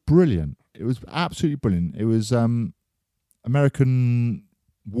It was brilliant. It was absolutely brilliant. It was American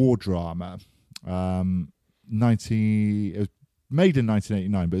war drama. It was made in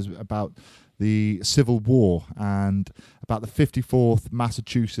 1989, but it was about the Civil War and about the 54th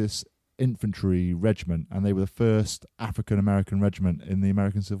Massachusetts Infantry Regiment, and they were the first African American regiment in the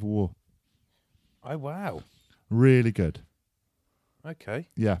American Civil War. Oh wow! Really good. Okay.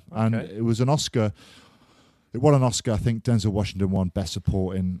 Yeah, and it was an Oscar. It won an Oscar. I think Denzel Washington won Best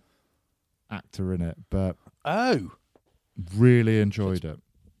Supporting Actor in it, but really enjoyed it.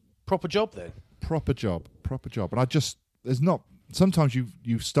 Proper job then. Proper job. And sometimes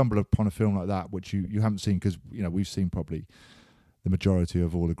you stumble upon a film like that which you haven't seen, because we've seen probably the majority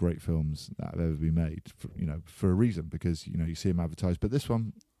of all the great films that have ever been made for a reason, because you see them advertised. But this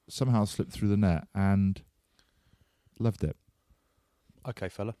one somehow slipped through the net and loved it. Okay,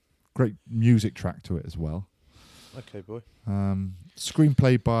 fella. Great music track to it as well. Okay, boy.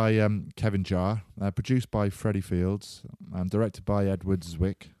 Screenplay by Kevin Jarre, produced by Freddie Fields, directed by Edward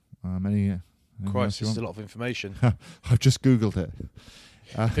Zwick. Anything Christ, else you this is a want? lot of information. I've just Googled it.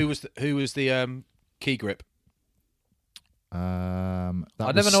 Who was the key grip? I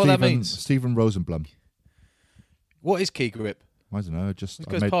never know what that means. Stephen Rosenblum. What is key grip? I don't know. It goes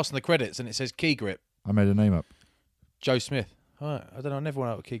past in the credits and it says key grip. I made a name up. Joe Smith. All right. I don't know. I never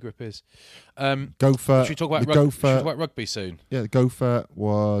know what key grip is. Gopher. Should we talk about Gopher? Should we talk about rugby soon? Yeah, the Gopher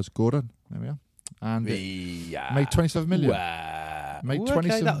was Gordon. There we are. And made 27 million. Made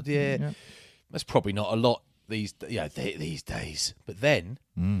 27. Okay, yeah. That's probably not a lot these days. But then,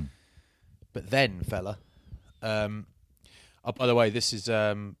 fella. By the way, this is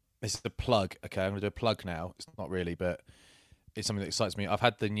the plug. Okay, I'm going to do a plug now. It's not really, but it's something that excites me. I've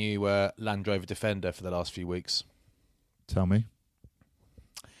had the new Land Rover Defender for the last few weeks. Tell me.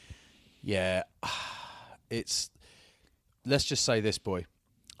 Yeah, let's just say this, boy.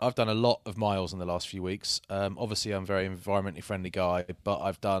 I've done a lot of miles in the last few weeks. Obviously, I'm a very environmentally friendly guy, but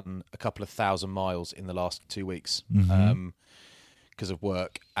I've done a couple of 1,000 miles in the last 2 weeks because of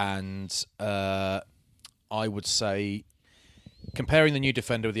work. And I would say comparing the new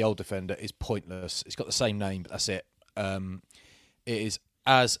Defender with the old Defender is pointless. It's got the same name, but that's it. It is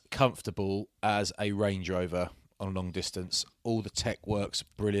as comfortable as a Range Rover on long distance. All the tech works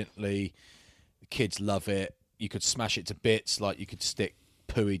brilliantly. The kids love it. You could smash it to bits, like you could stick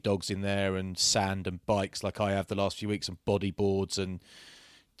pooey dogs in there and sand and bikes like I have the last few weeks, and bodyboards and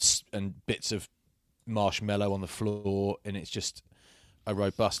bits of marshmallow on the floor, and it's just a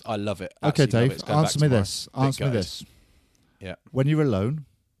robust. I love it. Okay, Absolutely Dave, answer me this. Answer me this. Yeah. When you're alone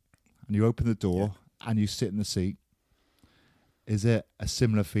and you open the door and you sit in the seat, is it a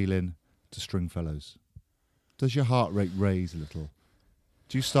similar feeling to Stringfellows? Does your heart rate raise a little?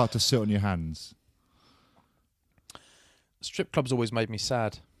 Do you start to sit on your hands? Strip clubs always made me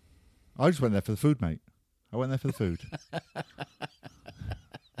sad. I just went there for the food, mate. I went there for the food.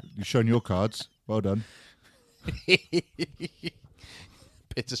 You've shown your cards. Well done. Bit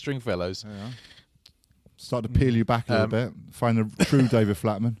of Stringfellows. Yeah. Start to peel you back a little bit. Find the true David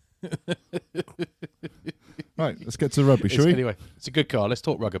Flatman. Right, let's get to the rugby, shall we? Anyway, it's a good car. Let's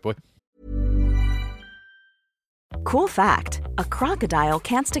talk rugby, boy. Cool fact, a crocodile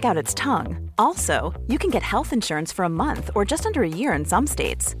can't stick out its tongue. Also, you can get health insurance for a month or just under a year in some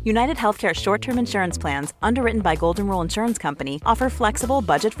states. United Healthcare short-term insurance plans, underwritten by Golden Rule Insurance Company, offer flexible,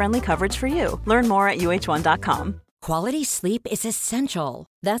 budget-friendly coverage for you. Learn more at uh1.com. Quality sleep is essential.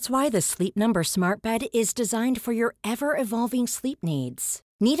 That's why the Sleep Number Smart Bed is designed for your ever-evolving sleep needs.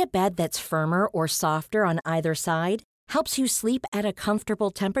 Need a bed that's firmer or softer on either side? Helps you sleep at a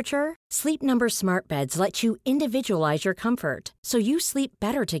comfortable temperature? Sleep Number Smart Beds let you individualize your comfort, so you sleep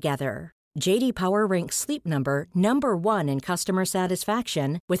better together. J.D. Power ranks Sleep Number number 1 in customer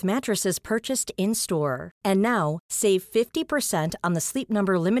satisfaction with mattresses purchased in-store. And now, save 50% on the Sleep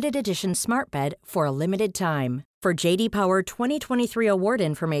Number Limited Edition Smart Bed for a limited time. For J.D. Power 2023 award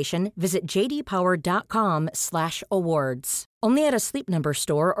information, visit jdpower.com/awards. Only at a Sleep Number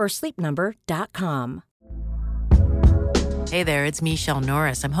store or sleepnumber.com. Hey there, it's Michelle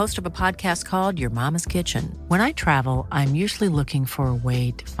Norris. I'm host of a podcast called Your Mama's Kitchen. When I travel, I'm usually looking for a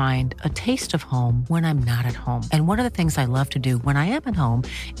way to find a taste of home when I'm not at home. And one of the things I love to do when I am at home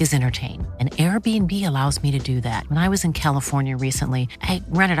is entertain. And Airbnb allows me to do that. When I was in California recently, I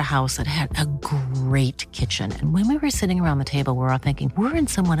rented a house that had a great kitchen. And when we were sitting around the table, we were all thinking, we're in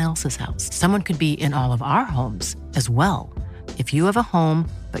someone else's house. Someone could be in all of our homes as well. If you have a home,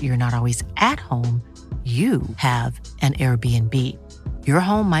 but you're not always at home, you have an Airbnb. Your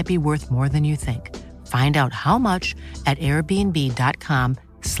home might be worth more than you think. Find out how much at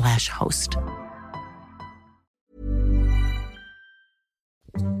airbnb.com/host.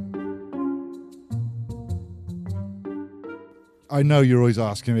 I know you're always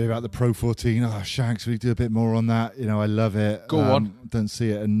asking me about the Pro 14. Oh, Shanks, will you do a bit more on that? You know, I love it. Go on. Don't see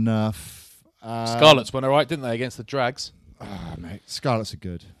it enough. Scarlets went all right, didn't they, against the Drags? Mate, Scarlets are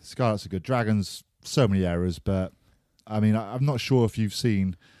good. Dragons, so many errors, but I mean, I'm not sure if you've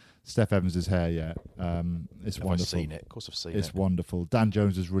seen Steph Evans' hair yet. It's wonderful. I've seen it. Of course I've seen it. It's wonderful. Dan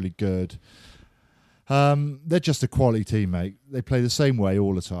Jones is really good. They're just a quality team, mate. They play the same way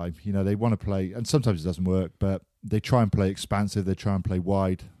all the time. You know, they want to play, and sometimes it doesn't work, but they try and play expansive. They try and play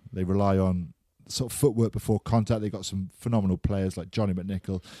wide. They rely on sort of footwork before contact. They've got some phenomenal players like Johnny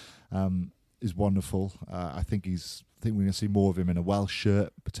McNichol. Is wonderful. I think we're going to see more of him in a Welsh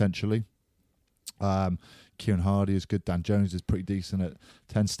shirt, potentially. Kieran Hardy is good. Dan Jones is pretty decent at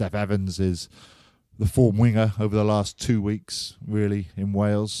 10. Steph Evans is the form winger over the last 2 weeks, really, in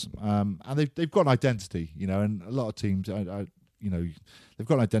Wales. And they've got an identity, and a lot of teams, they've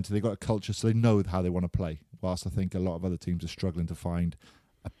got an identity, they've got a culture, so they know how they want to play. Whilst I think a lot of other teams are struggling to find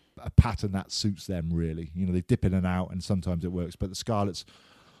a pattern that suits them, really. They dip in and out, and sometimes it works. But the Scarlets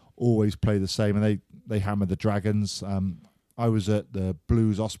always play the same, and they hammer the Dragons. I was at the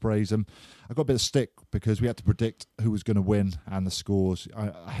Blues Ospreys, and I got a bit of stick because we had to predict who was going to win and the scores.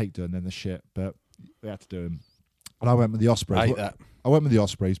 I hate doing them the shit, but we had to do them. And I went with the Ospreys. I hate that. I went with the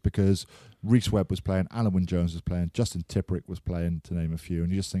Ospreys because Reece Webb was playing, Alan Wynne-Jones was playing, Justin Tipuric was playing, to name a few.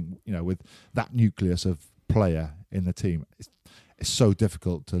 And you just think, with that nucleus of player in the team, it's so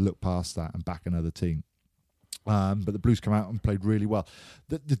difficult to look past that and back another team. But the Blues come out and played really well.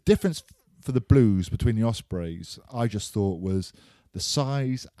 The difference for the Blues between the Ospreys, I just thought, was the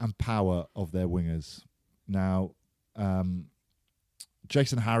size and power of their wingers. Now,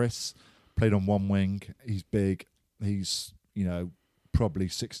 Jason Harris played on one wing. He's big. He's, probably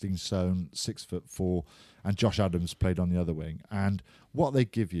 16 stone, 6'4", and Josh Adams played on the other wing. And what they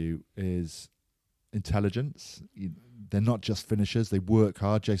give you is intelligence. They're not just finishers. They work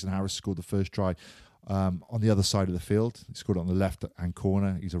hard. Jason Harris scored the first try on the other side of the field. He scored it on the left-hand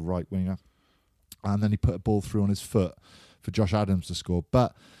corner. He's a right winger. And then he put a ball through on his foot for Josh Adams to score.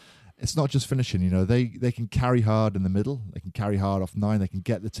 But it's not just finishing, They can carry hard in the middle. They can carry hard off 9. They can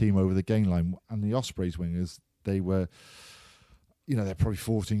get the team over the gain line. And the Ospreys wingers, they were, they're probably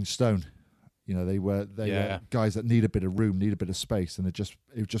 14 stone. They were guys that need a bit of room, need a bit of space, and it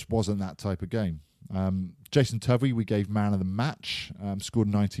just wasn't that type of game. Jason Tovey, we gave man of the match, scored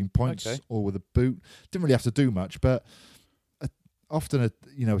 19 points, all with a boot. Didn't really have to do much, but often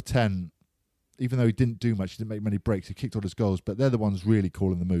a 10. Even though he didn't do much, he didn't make many breaks, he kicked all his goals, but they're the ones really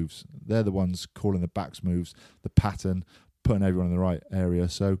calling the moves. They're the ones calling the backs moves, the pattern, putting everyone in the right area.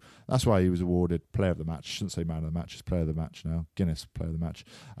 So that's why he was awarded player of the match. I shouldn't say man of the match, it's player of the match now. Guinness, player of the match.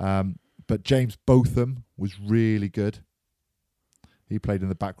 But James Botham was really good. He played in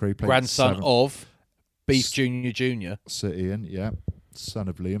the back row. He played grandson of Beef Jr. Sir Ian, yeah. Son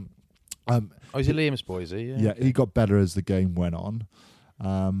of Liam. He's a Liam's boy, is he? Yeah, he got better as the game went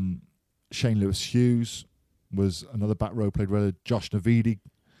on. Shane Lewis-Hughes was another back row, played well. Josh Navidi,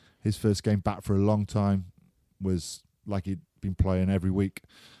 his first game back for a long time, was like he'd been playing every week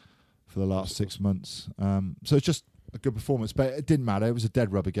for the last 6 months. So it's just a good performance, but it didn't matter. It was a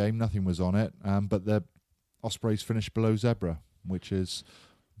dead rubber game. Nothing was on it. But the Ospreys finished below Zebra, which is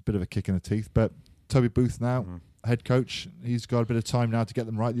a bit of a kick in the teeth. But Toby Booth now, head coach, he's got a bit of time now to get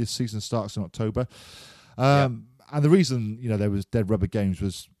them right. This season starts in October. And the reason, there was dead rubber games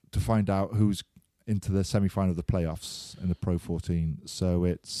was to find out who's into the semi-final of the playoffs in the Pro 14. So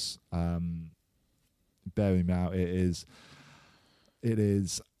it's, bear with me out, it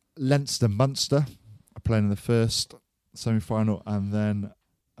is Leinster-Munster playing in the first semi-final, and then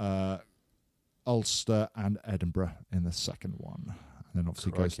Ulster and Edinburgh in the second one. And then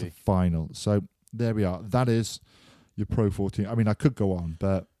obviously goes to final. So there we are. That is your Pro 14. I mean, I could go on,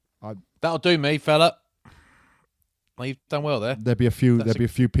 but that'll do me, fella. Well, you've done well there. There'd be a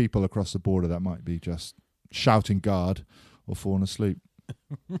few people across the border that might be just shouting guard or falling asleep.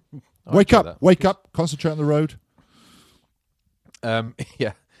 Wake up, concentrate on the road.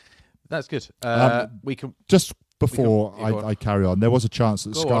 Yeah, that's good. We can just before I carry on. There was a chance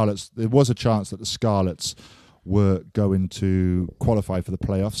that the Scarlets were going to qualify for the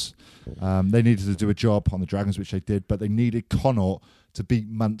playoffs. They needed to do a job on the Dragons, which they did, but they needed Connaught to beat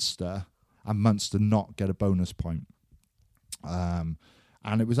Munster and Munster not get a bonus point. And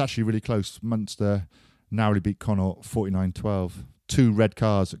it was actually really close. Munster narrowly beat Connaught 49-12. 2 red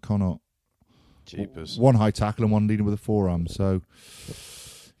cards at Connaught. Jeepers. 1 high tackle and 1 leading with a forearm. So,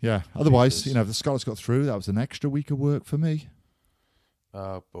 yeah. Otherwise, if the Scarlets got through, that was an extra week of work for me.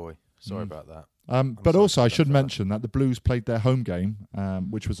 Oh, boy. Sorry about that. But also, I should mention that the Blues played their home game,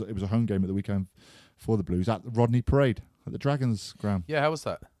 which was a home game at the weekend for the Blues, at the Rodney Parade at the Dragons ground. Yeah, how was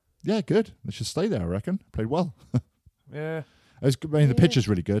that? Yeah, good. They should stay there, I reckon. Played well. Yeah. The pitch is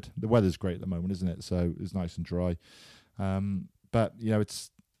really good. The weather's great at the moment, isn't it? So it's nice and dry. But,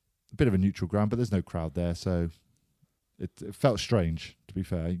 it's a bit of a neutral ground, but there's no crowd there. So it felt strange, to be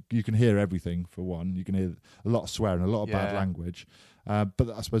fair. You can hear everything, for one. You can hear a lot of swearing, a lot of bad language. But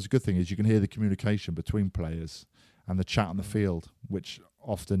I suppose the good thing is you can hear the communication between players and the chat on the field, which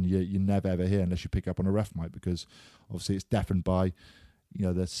often you never, ever hear unless you pick up on a ref mic, because obviously it's deafened by,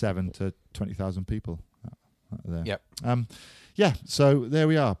 the 7,000 to 20,000 people there. Yep. So there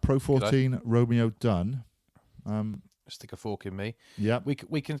we are. Pro 14, Romeo done. Stick a fork in me. Yeah. We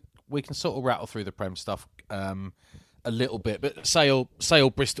we can sort of rattle through the Prem stuff a little bit, but Sale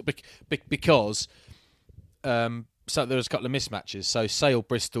Bristol because so there was a couple of mismatches. So Sale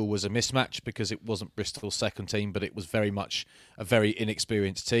Bristol was a mismatch because it wasn't Bristol's second team, but it was very much a very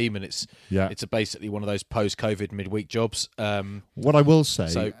inexperienced team, and it's basically one of those post-COVID midweek jobs. What I will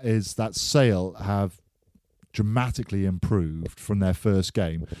say is that Sale have dramatically improved from their first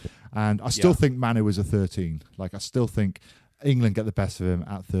game, and I still think Manu is a 13. Like, I still think England get the best of him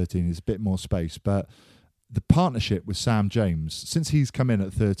at 13. There's a bit more space, but the partnership with Sam James, since he's come in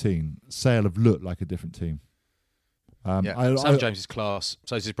at 13, Sale have looked like a different team. Sam James is class.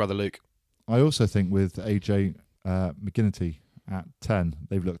 So is his brother Luke. I also think with AJ McGinnity at 10,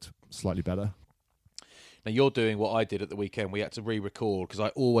 they've looked slightly better. Now you're doing what I did at the weekend. We had to re-record because I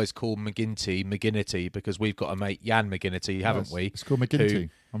always call McGinnity because we've got a mate, Jan McGinnity, haven't we? It's called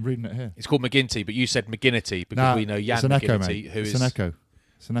McGinnity. I'm reading it here. It's called McGinnity, but you said McGinnity because we know Jan McGinnity, who is... It's an echo.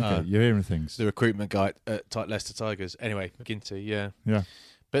 It's an echo. You're hearing things. The recruitment guy at Leicester Tigers. Anyway, McGinnity, Yeah.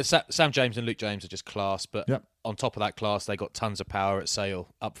 But Sam James and Luke James are just class. But on top of that class, they got tons of power at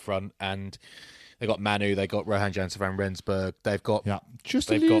Sale up front, and they got Manu, they got Rohan Jansen van Rensburg. They've got just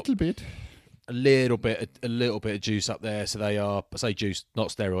a little bit of juice up there. So they are, I say juice, not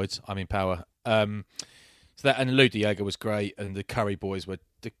steroids. I mean power. So that, and Lou Diego was great, and the Curry boys were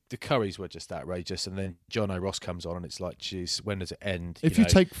the Currys were just outrageous. And then John O'Ross comes on, and it's like, geez, when does it end? If you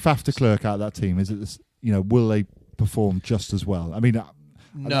take Faf de Klerk out of that team, is it will they perform just as well? I mean.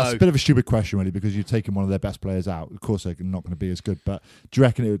 No. That's a bit of a stupid question, really, because you're taking one of their best players out. Of course, they're not going to be as good. But do you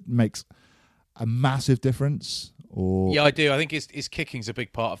reckon it makes a massive difference? Or yeah, I do. I think his kicking's a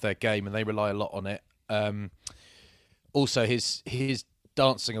big part of their game, and they rely a lot on it. Also, his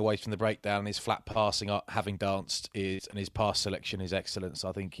dancing away from the breakdown, his flat passing, having danced, and his pass selection is excellent. So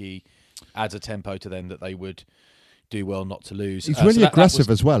I think he adds a tempo to them that they would do well not to lose. He's really aggressive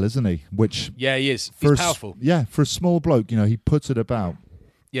as well, isn't he? Which he is. He's powerful. For a small bloke, he puts it about.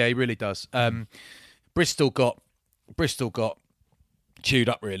 Yeah, he really does. Bristol got chewed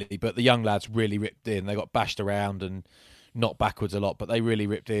up really, but the young lads really ripped in. They got bashed around and knocked backwards a lot, but they really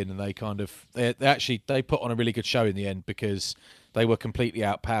ripped in, and they they put on a really good show in the end because they were completely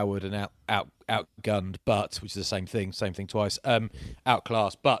outpowered and outgunned, but which is the same thing twice,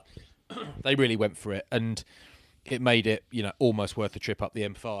 outclassed. But they really went for it, and it made it almost worth the trip up the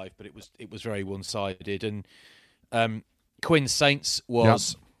M5. But it was very one-sided, and Quins Saints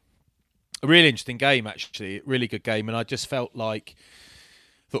was a really interesting game, actually, a really good game, and I just felt like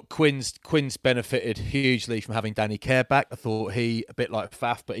Quins benefited hugely from having Danny Kerr back. I thought he, a bit like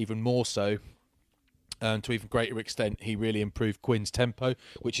Faf, but even more so, and to even greater extent, he really improved Quins' tempo,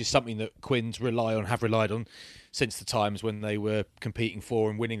 which is something that Quins have relied on since the times when they were competing for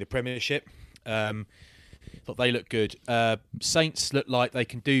and winning the Premiership. Thought they looked good. Saints look like they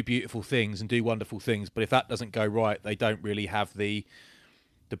can do beautiful things and do wonderful things, but if that doesn't go right, they don't really have the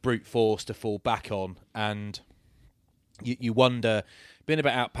brute force to fall back on. And you wonder, been a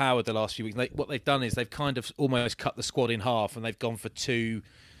bit outpowered the last few weeks. What they've done is they've kind of almost cut the squad in half, and they've gone for two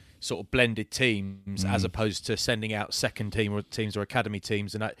sort of blended teams as opposed to sending out second team or teams or academy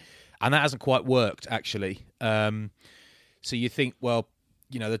teams, and that hasn't quite worked actually. So you think, well,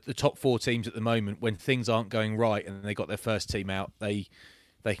 the top four teams at the moment, when things aren't going right and they got their first team out, they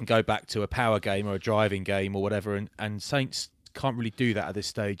can go back to a power game or a driving game or whatever, and Saints can't really do that at this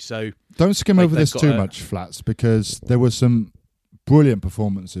stage. So don't skim over this too much, Flats, because there were some brilliant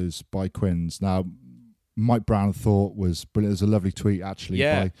performances by Quins. Now, Mike Brown thought was brilliant. There's a lovely tweet actually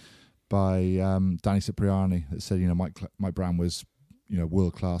by Danny Cipriani that said, Mike Brown was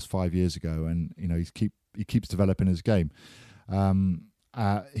world class 5 years ago, and he keeps developing his game.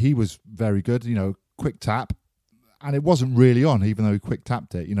 He was very good, quick tap, and it wasn't really on, even though he quick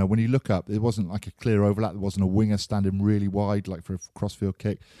tapped it. When you look up, it wasn't like a clear overlap. There wasn't a winger standing really wide, like for a crossfield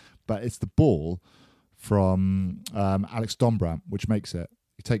kick, but it's the ball from Alex Dombrandt, which makes it.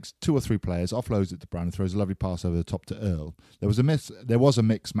 He takes two or three players, offloads it to Brown, and throws a lovely pass over the top to Earl. There was a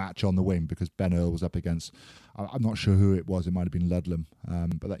mixed match on the wing because Ben Earl was up against, I'm not sure who it was. It might have been Ludlam,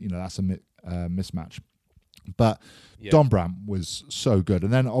 but that's a mismatch. But Dombrandt was so good.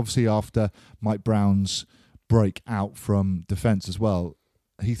 And then obviously after Mike Brown's break out from defence as well,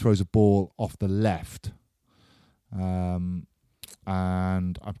 he throws a ball off the left. And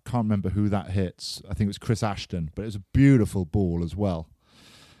I can't remember who that hits. I think it was Chris Ashton, but it was a beautiful ball as well.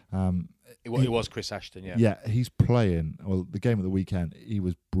 It was Chris Ashton, yeah. Yeah, he's playing. Well, the game of the weekend, he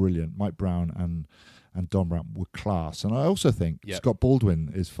was brilliant. Mike Brown and Dombrandt were class. And I also think Scott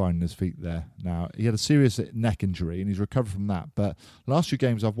Baldwin is finding his feet there now. He had a serious neck injury and he's recovered from that. But last few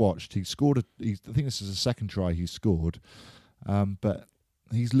games I've watched, he scored. I think this is the second try he scored. But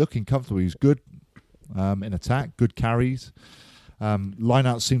he's looking comfortable. He's good in attack, good carries.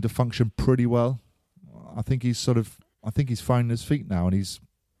 Lineouts seem to function pretty well. I think he's finding his feet now, and he's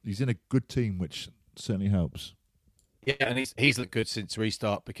in a good team, which certainly helps. Yeah, and he's looked good since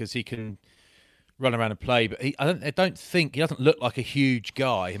restart because he can run around and play. But I don't think he doesn't look like a huge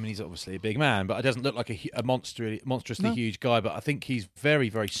guy. I mean, he's obviously a big man, but he doesn't look like a monstrously huge guy. But I think he's very,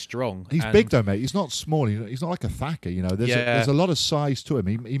 very strong. He's big though, mate. He's not small. He's not like a Thacker. There's a lot of size to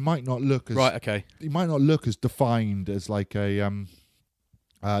him. He might not look as He might not look as defined as like a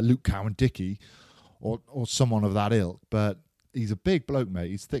Luke Cowan-Dickie or someone of that ilk, but he's a big bloke,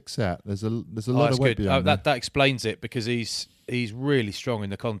 mate. He's thick set. There's a lot of weight behind that. That explains it because he's really strong in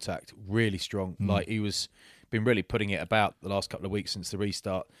the contact. Really strong. Like been really putting it about the last couple of weeks since the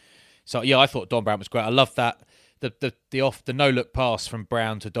restart. So yeah, I thought Dombrandt was great. I love that. The no look pass from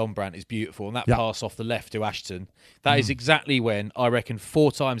Brown to Dombrandt is beautiful, and that pass off the left to Ashton. That is exactly when I reckon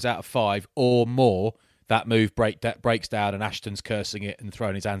 4 times out of 5 or more that move breaks down and Ashton's cursing it and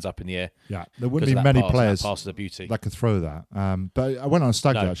throwing his hands up in the air. Yeah, there wouldn't be many players that a beauty. that could throw that. But I went on a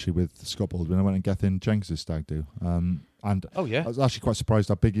stag do actually with Scott Baldwin. I went and Gethin Jenkins' stag do. And I was actually quite surprised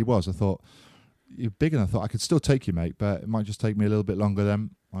how big he was. I thought, you're big, and I thought I could still take you, mate, but it might just take me a little bit longer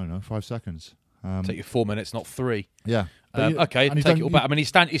than, I don't know, 5 seconds. Take you 4 minutes, not 3. Yeah. Okay, take it all back. I mean, he's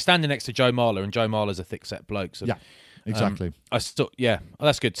standing next to Joe Marler, and Joe Marler's a thick-set bloke. So, yeah, exactly.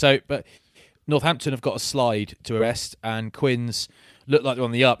 That's good. So, but Northampton have got a slide to arrest, and Quins look like they're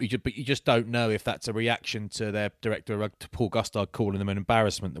on the up. But you just don't know if that's a reaction to their director, to Paul Gustard, calling them an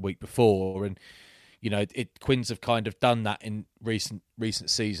embarrassment the week before. And Quins have kind of done that in recent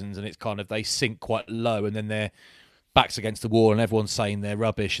seasons, and it's kind of they sink quite low, and then they're backs against the wall, and everyone's saying they're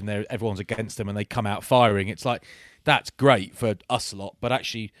rubbish, and everyone's against them, and they come out firing. It's like that's great for us a lot, but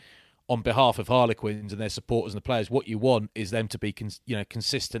actually, on behalf of Harlequins and their supporters and the players, what you want is them to be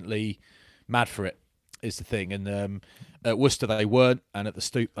consistently mad for it, is the thing. And at Worcester they weren't, and at the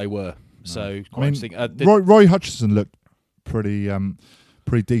Stoop they were. So quite interesting. Roy Hutchinson looked pretty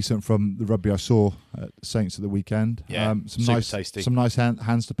decent from the rugby I saw at Saints at the weekend. Yeah, tasty. Some nice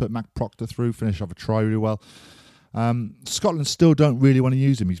hands to put Mac Proctor through. Finish off a try really well. Scotland still don't really want to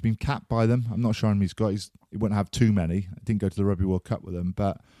use him. He's been capped by them. I'm not sure how many he's got. He wouldn't have too many. I didn't go to the Rugby World Cup with them,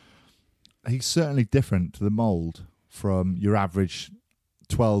 but he's certainly different to the mould from your average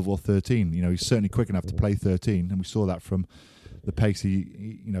 12 or 13. He's certainly quick enough to play 13, and we saw that from the pace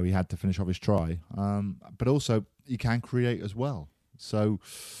he had to finish off his try. But also he can create as well. So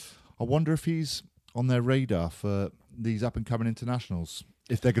I wonder if he's on their radar for these up and coming internationals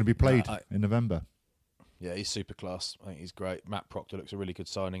if they're going to be played in November. Yeah, he's super class. I think he's great. Matt Proctor looks a really good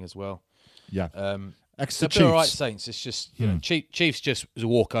signing as well. Yeah. Extra Chiefs. All right, Saints. It's just Chiefs just was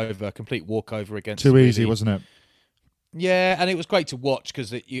a complete walkover against. Too easy, wasn't it? Yeah, and it was great to watch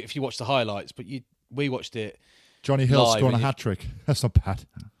because if you watch the highlights, but we watched it. Johnny Hill scoring a hat trick. That's not bad.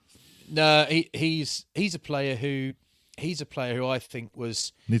 No, he's a player who I think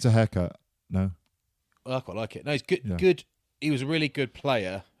needs a haircut. No, well, I quite like it. No, he's good. Yeah. Good. He was a really good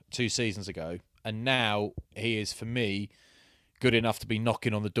player 2 seasons ago. And now he is, for me, good enough to be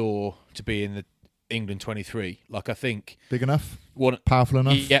knocking on the door to be in the England 23. Like, I think... Big enough? Powerful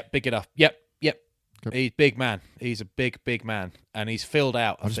enough? Yep, big enough. Yep. Okay. He's a big man. He's a big man. And he's filled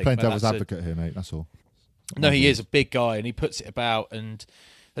out, I'm just playing devil's advocate here, mate. That's all. No, he is a big guy, and he puts it about. And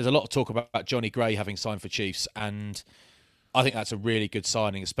there's a lot of talk about Johnny Gray having signed for Chiefs. And I think that's a really good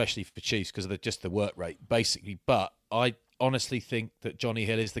signing, especially for Chiefs, because of just the work rate, basically. But I honestly think that Johnny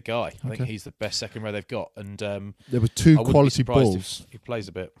Hill is the guy. I think he's the best second row they've got. And there were 2 quality balls. He plays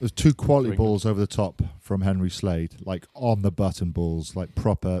a bit. There's 2 quality balls over the top from Henry Slade, like on the button balls, like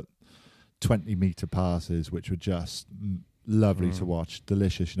proper 20-metre passes, which were just lovely to watch,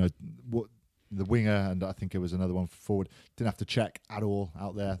 delicious. The winger, and I think it was another one forward, didn't have to check at all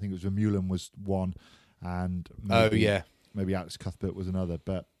out there. I think it was Vermeulen was one, and maybe Alex Cuthbert was another,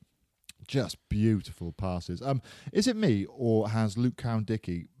 but just beautiful passes. Is it me, or has Luke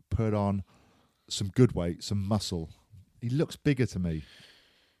Cowan-Dickie put on some good weight, some muscle? He looks bigger to me.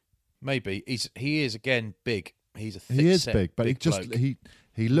 Maybe he is again big. He's a thick he is big, but bloke.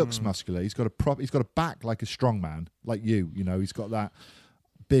 he looks muscular. He's got a back like a strong man, like you. He's got that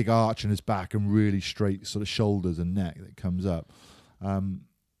big arch in his back and really straight sort of shoulders and neck that comes up.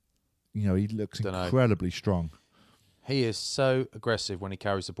 He looks incredibly strong. He is so aggressive when he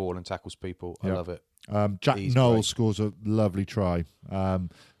carries the ball and tackles people. I love it. Jack Knowles scores a lovely try.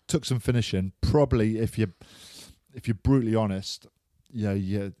 Took some finishing. Probably, if you're brutally honest,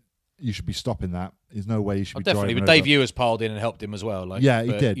 you should be stopping that. There's no way you should be definitely. driving But Dave over. Ewers piled in and helped him as well. He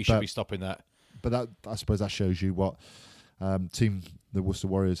did. You should be stopping that. But I suppose that shows you what team the Worcester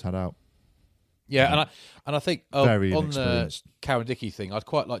Warriors had out. Yeah, and I think Very on the inexperienced. Cowan-Dickie thing, I'd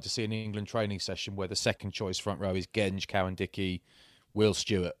quite like to see an England training session where the second choice front row is Genge, Cowan-Dickie, Will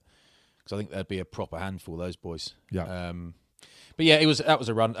Stewart, because I think there'd be a proper handful, those boys. Yeah. But yeah, that was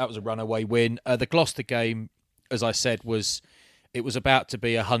a runaway win. The Gloucester game, as I said, was about to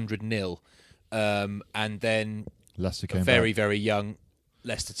be 100-0, and then Leicester a came very back. very young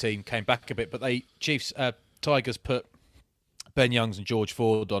Leicester team came back a bit, but Tigers put Ben Youngs and George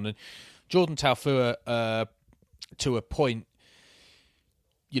Ford on, and Jordan Taufua, to a point,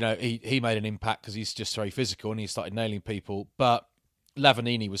 he made an impact because he's just very physical and he started nailing people. But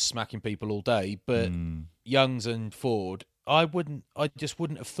Lavanini was smacking people all day. But Youngs and Ford, I just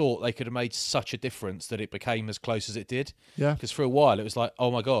wouldn't have thought they could have made such a difference that it became as close as it did. Yeah. Because for a while it was like,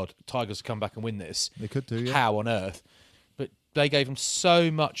 oh my God, Tigers come back and win this. They could do, yeah. How on earth? But they gave them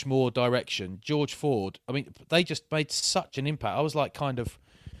so much more direction. George Ford, I mean, they just made such an impact. I was like kind of,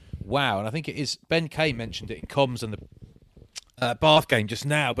 wow. And I think it is, Ben Kay mentioned it in comms and the Bath game just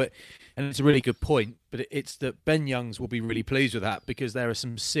now, and it's a really good point, but it's that Ben Youngs will be really pleased with that because there are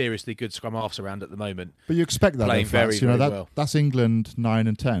some seriously good scrum halves around at the moment. But you expect that, playing though, Flats. very that, well. That's England 9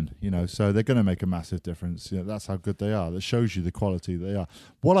 and 10, so they're going to make a massive difference. That's how good they are. That shows you the quality they are.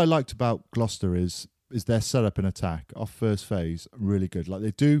 What I liked about Gloucester is their setup in attack off first phase, really good. Like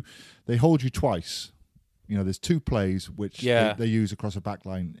they hold you twice. There's two plays which they use across a back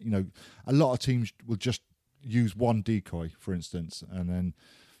line. A lot of teams will just use one decoy, for instance, and then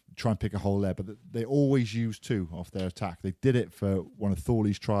try and pick a hole there. But they always use two off their attack. They did it for one of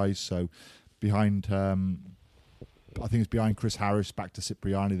Thorley's tries. So behind, I think it's behind Chris Harris, back to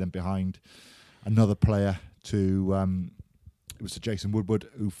Cipriani, then behind another player it was to Jason Woodward,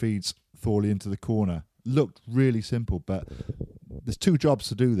 who feeds Thorley into the corner. Looked really simple, but there's two jobs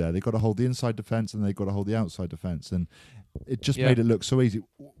to do there. They've got to hold the inside defence and they've got to hold the outside defence, and it just made it look so easy.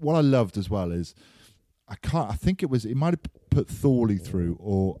 What I loved as well is I think it might have put Thorley through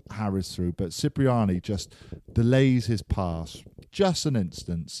or Harris through, but Cipriani just delays his pass just an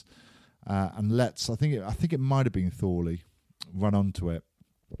instant and lets I think it might have been Thorley run onto it.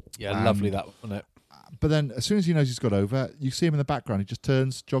 Yeah, lovely that, wasn't it? But then, as soon as he knows he's got over, you see him in the background. He just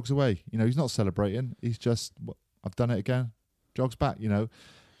turns, jogs away. He's not celebrating. He's just, I've done it again. Jogs back. He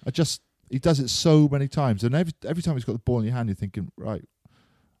does it so many times, and every time he's got the ball in your hand, you're thinking, right,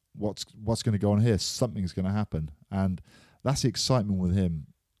 what's going to go on here? Something's going to happen, and that's the excitement with him.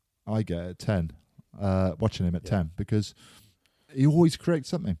 I get at 10, watching him at 10, because he always creates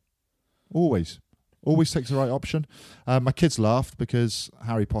something. Always takes the right option. My kids laughed because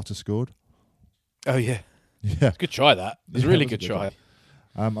Harry Potter scored. Oh yeah, yeah, good try. That it was a really good try.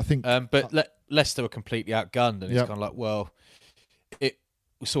 I think, but Leicester were completely outgunned, and it's kind of like, well, we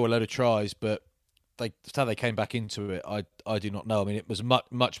saw a load of tries, but how they came back into it, I do not know. I mean, it was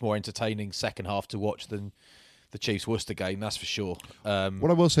much more entertaining second half to watch than the Chiefs Worcester game, that's for sure.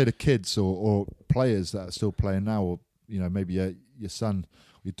 What I will say to kids or players that are still playing now, or maybe your son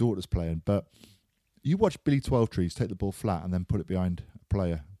or your daughter's playing, but you watch Billy Twelvetrees take the ball flat and then put it behind a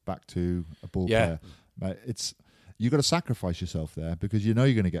player back to a ball player. You've got to sacrifice yourself there because you're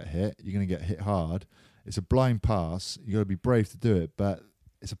going to get hit. You're going to get hit hard. It's a blind pass. You've got to be brave to do it, but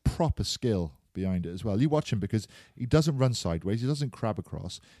it's a proper skill behind it as well. You watch him because he doesn't run sideways. He doesn't crab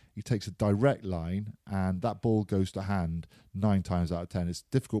across. He takes a direct line, and that ball goes to hand 9 times out of 10. It's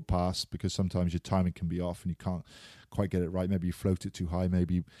a difficult pass because sometimes your timing can be off and you can't quite get it right. Maybe you float it too high.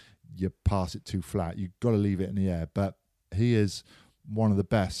 Maybe you pass it too flat. You've got to leave it in the air. But he is one of the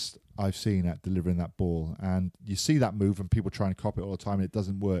best I've seen at delivering that ball. And you see that move and people try and copy it all the time and it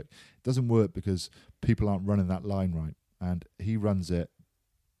doesn't work. It doesn't work because people aren't running that line right. And he runs it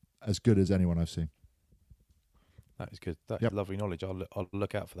as good as anyone I've seen. That is good. That is lovely knowledge. I'll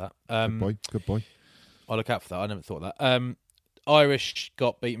look out for that. Good boy. I'll look out for that. I never thought of that. Irish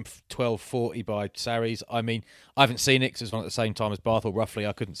got beaten 12-40 by Sarries. I mean, I haven't seen it because it's on at the same time as Bath, or roughly.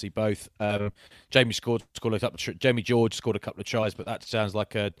 I couldn't see both. Jamie scored a couple of Jamie George scored a couple of tries, but that sounds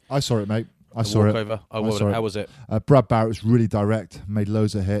like a. I saw it, mate. I saw it. Walkover. How was it? Brad Barrett was really direct, made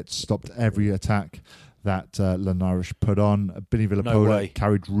loads of hits, stopped every attack that London Irish put on. Billy Villapola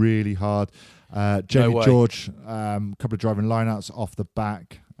carried really hard. Jamie George, a couple of driving lineouts off the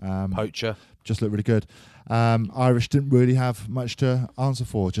back. Poacher. Just looked really good. Irish didn't really have much to answer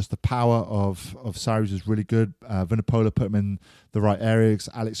for. Just the power of Sarries was really good. Vinopola put him in the right areas.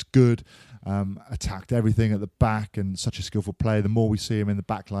 Alex Good attacked everything at the back and such a skillful player. The more we see him in the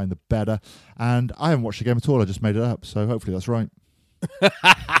back line, the better. And I haven't watched the game at all. I just made it up. So hopefully that's right.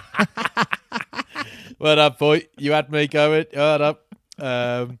 Well done, boy. You had me going. Well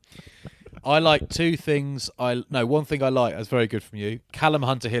done. I like two things. One thing I like. That's very good from you. Callum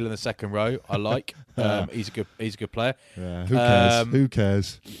Hunter-Hill in the second row. I like. He's a good player. Yeah, who cares? Who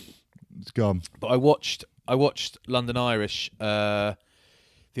cares? It's gone. But I watched London Irish the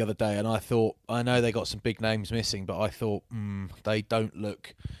other day, and I thought, I know they got some big names missing, but I thought they don't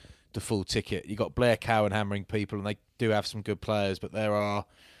look the full ticket. You got Blair Cowan hammering people, and they do have some good players, but there are,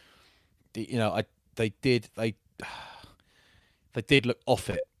 they did look off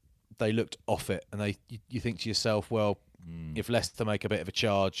it. They looked off it, and you think to yourself, well, if Leicester make a bit of a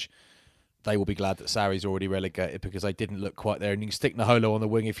charge, they will be glad that Sarri's already relegated, because they didn't look quite there. And you can stick Naholo on the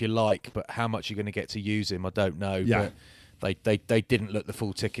wing if you like, but how much you're going to get to use him, I don't know. Yeah. But they didn't look the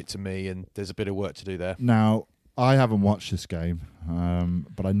full ticket to me, and there's a bit of work to do there. Now, I haven't watched this game,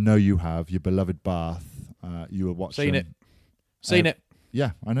 but I know you have. Your beloved Bath, you were watching. Seen it.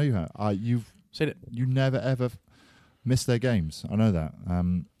 Yeah, I know you have. You've seen it. You never ever miss their games. I know that.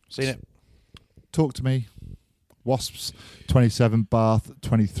 Seen it. Talk to me. Wasps 27, Bath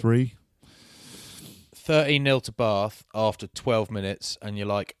 23. 13-0 to Bath after 12 minutes, and you're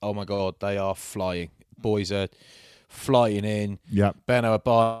like, oh my God, they are flying. Boys are flying in. Yeah. Beno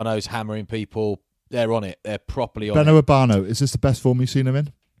Urbano's hammering people. They're on it. They're properly on Beno it. Urbano, is this the best form you've seen him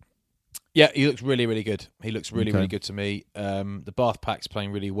in? Yeah, he looks really, really good. He looks really, really good to me. The Bath pack's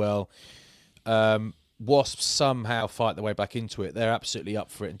playing really well. Wasps somehow fight their way back into it. They're absolutely up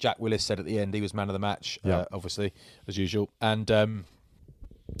for it. And Jack Willis said at the end he was man of the match, obviously, as usual. And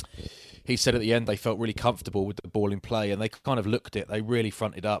he said at the end they felt really comfortable with the ball in play, and they kind of looked it. They really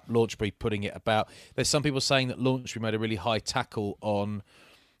fronted up. Launchbury putting it about. There's some people saying that Launchbury made a really high tackle on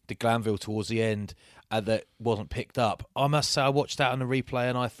de Glanville towards the end that wasn't picked up. I must say I watched that on the replay,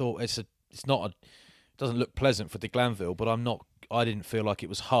 and I thought it doesn't look pleasant for de Glanville, but I didn't feel like it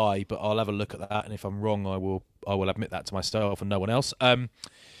was high, but I'll have a look at that, and if I'm wrong, I will admit that to myself and no one else.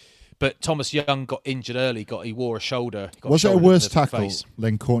 But Thomas Young got injured early. He wore a shoulder. Was it a worse tackle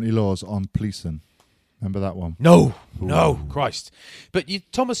than Courtney Laws on Pleason? Remember that one? No, Christ. But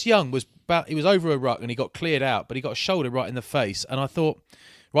Thomas Young he was over a ruck and he got cleared out, but he got a shoulder right in the face, and I thought,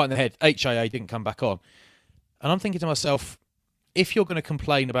 right in the head. HIA didn't come back on, and I'm thinking to myself, if you're going to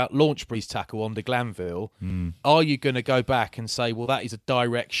complain about Launchbury's tackle on de Glanville, are you going to go back and say, well, that is a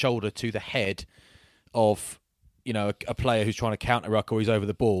direct shoulder to the head of, a player who's trying to counter ruck or he's over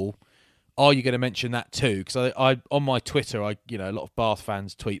the ball? Are you going to mention that too? Because I on my Twitter, a lot of Bath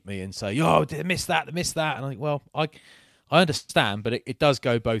fans tweet me and say, "Oh, did I miss that? And I think, well, I understand, but it does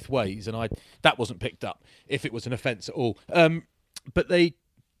go both ways, and that wasn't picked up if it was an offence at all. But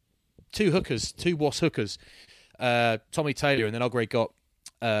two Wasp hookers. Tommy Taylor and then Ogre got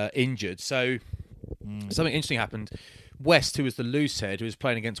injured. So something interesting happened. West, who was the loose head, who was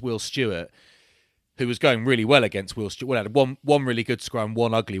playing against Will Stewart, who was going really well against Will Stewart. Well, had one really good scrum,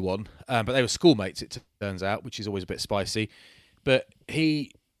 one ugly one. But they were schoolmates, it turns out, which is always a bit spicy. But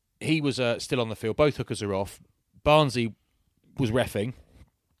he was still on the field. Both hookers are off. Barnsley was reffing,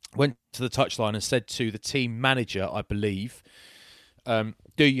 went to the touchline and said to the team manager, I believe,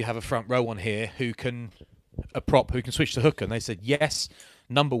 do you have a front row on here a prop who can switch to hooker? And they said, yes,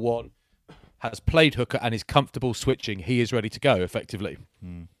 number one has played hooker and is comfortable switching. He is ready to go, effectively.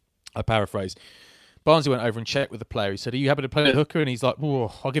 I paraphrase. Barnsley went over and checked with the player. He said, are you happy to play hooker? And he's like,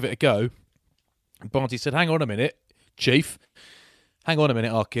 oh, I'll give it a go. And Barnsley said, hang on a minute, Chief. Hang on a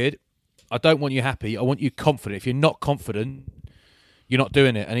minute, our kid. I don't want you happy. I want you confident. If you're not confident, you're not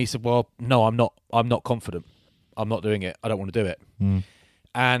doing it. And he said, well, no, I'm not confident. I'm not doing it. I don't want to do it.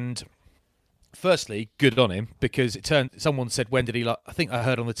 And firstly, good on him, because someone said, I think I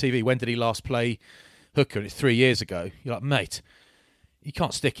heard on the TV, when did he last play hooker? And it's 3 years ago. You're like, mate, you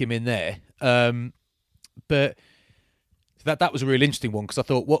can't stick him in there. But that was a really interesting one, because I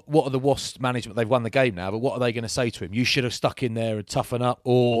thought, what are the Wasps management? They've won the game now, but what are they going to say to him? You should have stuck in there and toughen up,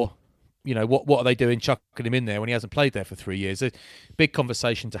 or what are they doing chucking him in there when he hasn't played there for 3 years? A big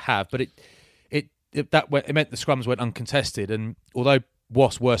conversation to have, but it meant the scrums went uncontested, and although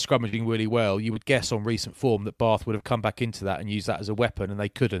Wasps were scrummaging really well, you would guess on recent form that Bath would have come back into that and used that as a weapon, and they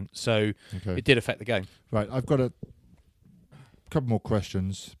couldn't. So It did affect the game. Right, I've got a couple more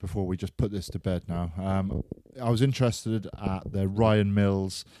questions before we just put this to bed now. I was interested at the Ryan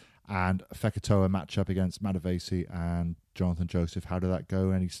Mills and Fekitoa matchup against Matavesi and Jonathan Joseph. How did that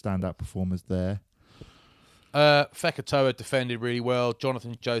go? Any standout performers there? Fekitoa defended really well.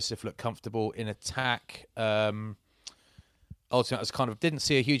 Jonathan Joseph looked comfortable in attack. Ultimately, didn't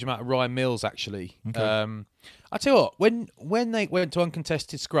see a huge amount of Ryan Mills, actually. Okay. I tell you what, when they went to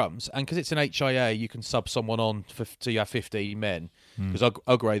uncontested scrums, and because it's an HIA, you can sub someone on to you have 15 men, because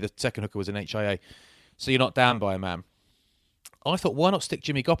Ogre, the second hooker, was an HIA, so you're not down by a man. I thought, why not stick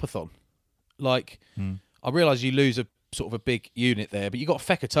Jimmy Gopperthon Like, I realise you lose a sort of a big unit there, but you got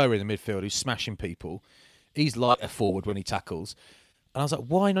Fekatoa in the midfield who's smashing people. He's lighter forward when he tackles. And I was like,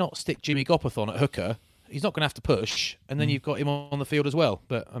 why not stick Jimmy Gopperth on at hooker? He's not going to have to push, and then you've got him on the field as well.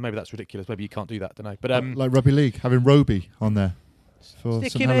 But maybe that's ridiculous. Maybe you can't do that, don't know. But like rugby league, having Roby on there for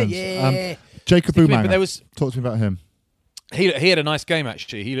St Helens. Yeah. Jacob Umaga. Talk to me about him. He had a nice game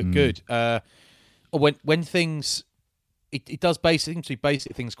actually. He looked good. When things, he does basic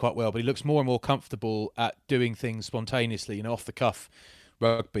things quite well, but he looks more and more comfortable at doing things spontaneously. Off the cuff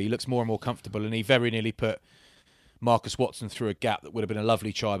rugby. He looks more and more comfortable, and he very nearly put Marcus Watson through a gap that would have been a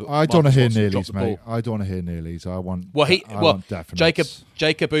lovely try. But I don't want to hear nearlies, mate. I don't want to hear nearlies. I want definites.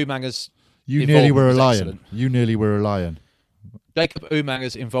 Jacob Umaga's. You nearly were a lion. You nearly were a lion. Jacob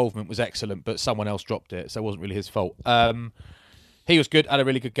Umaga's involvement was excellent, but someone else dropped it, so it wasn't really his fault. He was good, had a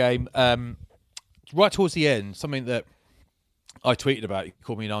really good game. Right towards the end, something that I tweeted about, you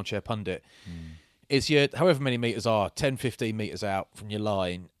called me an armchair pundit, is you're however many metres are, 10, 15 metres out from your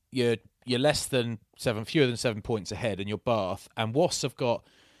line, you're fewer than 7 points ahead in your Bath, and Wasps have got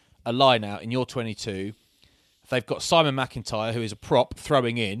a line out in your 22. They've got Simon McIntyre, who is a prop,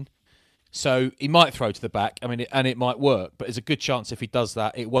 throwing in. So he might throw to the back, and it might work, but there's a good chance if he does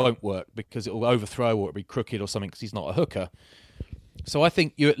that, it won't work because it will overthrow or it'll be crooked or something because he's not a hooker. So I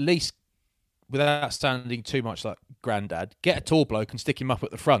think you at least, without sounding too much like Grandad, get a tall bloke and stick him up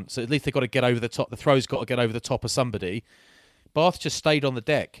at the front. So at least they've got to get over the top. The throw's got to get over the top of somebody. Bath just stayed on the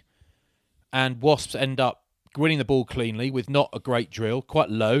deck, and Wasps end up winning the ball cleanly with not a great drill, quite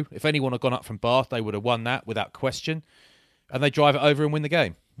low. If anyone had gone up from Bath, they would have won that without question. And they drive it over and win the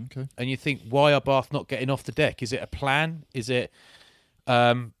game. Okay. And you think, why are Bath not getting off the deck? Is it a plan? Is it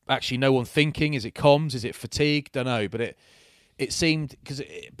actually no one thinking? Is it comms? Is it fatigue? Don't know. But it seemed, because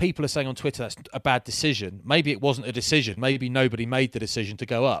people are saying on Twitter that's a bad decision. Maybe it wasn't a decision. Maybe nobody made the decision to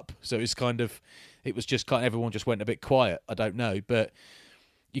go up. So it was just everyone just went a bit quiet. I don't know. But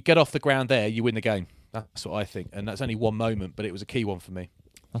you get off the ground there, you win the game. That's what I think. And that's only one moment, but it was a key one for me.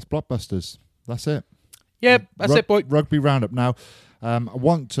 That's Blockbusters. That's it. Yeah, that's it, boy. Rugby Roundup. Now, I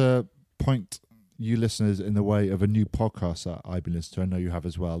want to point you listeners in the way of a new podcast that I've been listening to. I know you have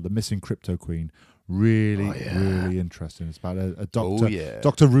as well. The Missing Crypto Queen. Really interesting. It's about a doctor,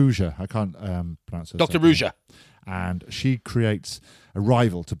 Dr. Ruja. I can't pronounce her. Dr. Ruja. And she creates a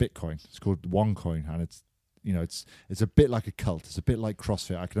rival to Bitcoin. It's called OneCoin, and it's a bit like a cult. It's a bit like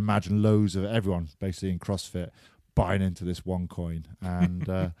CrossFit. I can imagine loads of everyone basically in CrossFit buying into this OneCoin,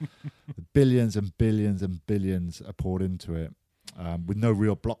 and billions and billions and billions are poured into it. With no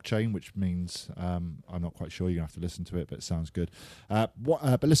real blockchain, which means I'm not quite sure. You're going to have to listen to it, but it sounds good.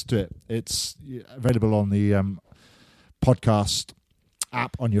 But listen to it. It's available on the podcast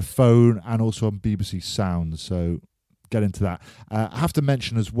app on your phone and also on BBC Sound. So get into that. I have to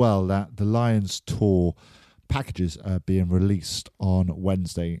mention as well that the Lions tour packages are being released on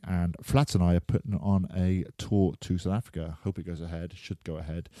Wednesday, and Flats and I are putting on a tour to South Africa. Hope it goes ahead. Should go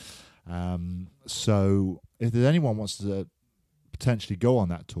ahead. So if there's anyone wants to potentially go on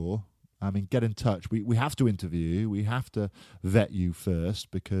that tour, get in touch. We have to interview you. We have to vet you first,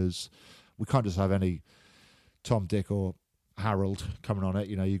 because we can't just have any Tom, Dick or Harold coming on it.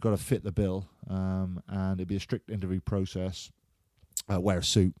 You've got to fit the bill, and it'd be a strict interview process. Wear a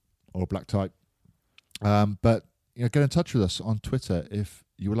suit or a black tie. But get in touch with us on Twitter if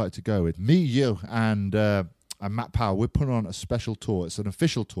you would like to go. With me, you, and Matt Powell, we're putting on a special tour. It's an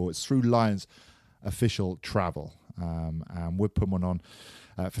official tour. It's through Lions Official Travel. And we're putting one on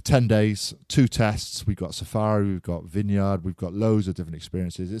for 10 days, 2 tests. We've got safari, we've got vineyard, we've got loads of different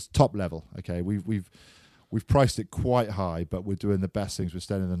experiences. It's top level. Okay, we've priced it quite high, but we're doing the best things. We're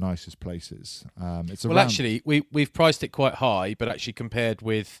staying in the nicest places. Actually, we've priced it quite high, but actually compared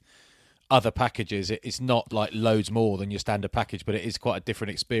with other packages, it's not like loads more than your standard package, but it is quite a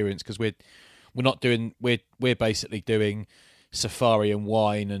different experience, because we're basically doing safari and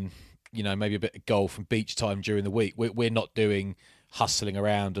wine and maybe a bit of golf and beach time during the week. We're not doing hustling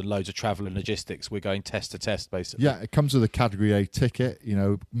around and loads of travel and logistics. We're going test to test, basically. Yeah, it comes with a Category A ticket,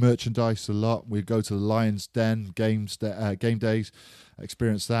 merchandise a lot. We go to the Lions Den game days,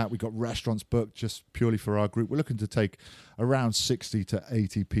 experience that. We've got restaurants booked just purely for our group. We're looking to take around 60 to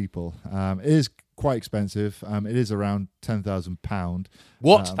 80 people. It is quite expensive. It is around £10,000.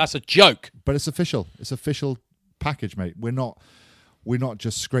 What? That's a joke. But it's official. It's official package, mate. We're not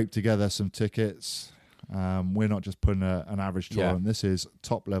just scraped together some tickets. We're not just putting an average tour on. This is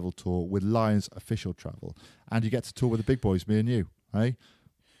top level tour with Lions Official Travel, and you get to tour with the big boys, me and you, hey?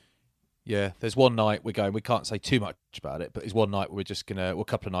 Yeah, there's one night we're going. We can't say too much about it, but there's one night a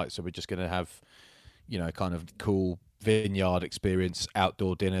couple of nights where we're just gonna have, kind of cool vineyard experience,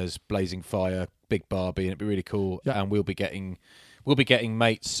 outdoor dinners, blazing fire, big barbie, and it'd be really cool. Yeah. And we'll be getting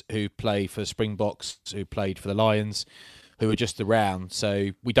mates who play for Springboks, who played for the Lions, who are just around. So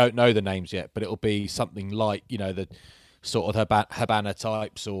we don't know the names yet, but it'll be something like, the sort of Habana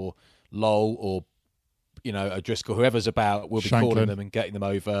types, or Lowell, or O'Driscoll, whoever's about. We'll be Shanklin. calling them and getting them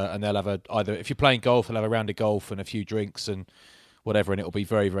over, and they'll have either, if you're playing golf, they'll have a round of golf and a few drinks and whatever, and it'll be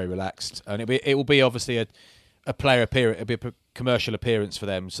very, very relaxed. And it will be obviously a player appearance, it'll be a commercial appearance for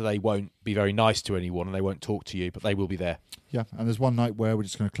them, so they won't be very nice to anyone and they won't talk to you, but they will be there. Yeah, and there's one night where we're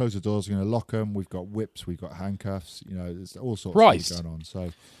just going to close the doors, we're going to lock them. We've got whips, we've got handcuffs. There's all sorts of things going on.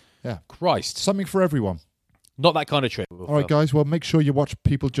 So, yeah, Christ, something for everyone. Not that kind of trip. All right, guys. Well, make sure you watch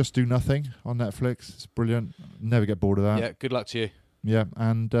People Just Do Nothing on Netflix. It's brilliant. Never get bored of that. Yeah, good luck to you. Yeah,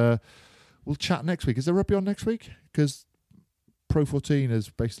 and we'll chat next week. Is there rugby on next week? Because Pro 14 is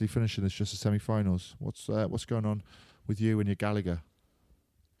basically finishing. It's just the semi-finals. What's going on with you and your Gallagher?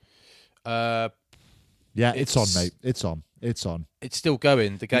 Yeah, it's on, mate. It's on. It's still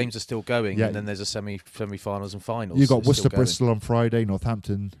going. The games are still going, and then there's a semi-finals and finals. You got Worcester Bristol on Friday,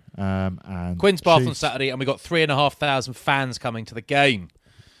 Northampton, and Queen's Bath Chiefs on Saturday, and we got 3,500 fans coming to the game.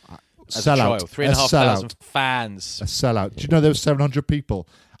 Sellout. 3,500 fans. A sellout. Do you know there were 700 people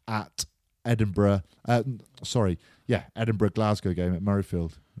at Edinburgh? Edinburgh Glasgow game at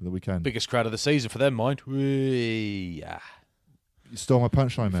Murrayfield the weekend. Biggest crowd of the season for them, mind. Yeah. You stole my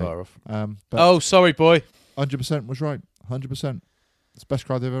punchline, mate. Far off. Sorry, boy. 100% was right. 100%. It's the best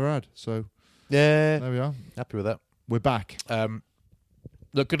crowd they've ever had. So yeah, there we are. Happy with that. We're back.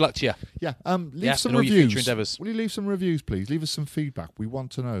 Look, good luck to you. Yeah. Leave some in all your future reviews. endeavours. Will you leave some reviews, please? Leave us some feedback. We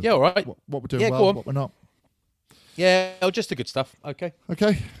want to know. Yeah, all right. What we're doing well, what we're not. Yeah, just the good stuff. Okay.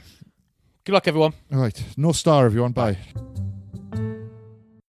 Okay. Good luck, everyone. All right. North Star, everyone. Bye.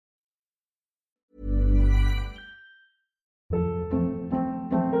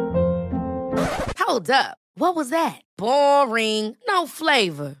 Hold up. What was that? Boring. No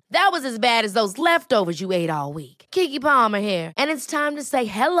flavor. That was as bad as those leftovers you ate all week. Keke Palmer here, and it's time to say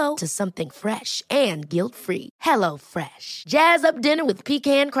hello to something fresh and guilt-free. Hello Fresh. Jazz up dinner with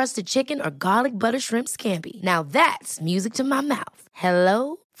pecan-crusted chicken or garlic butter shrimp scampi. Now that's music to my mouth.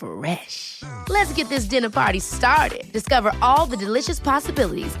 Hello Fresh. Let's get this dinner party started. Discover all the delicious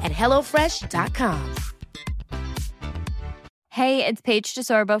possibilities at hellofresh.com. Hey, it's Paige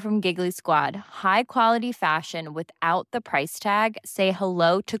DeSorbo from Giggly Squad. High quality fashion without the price tag. Say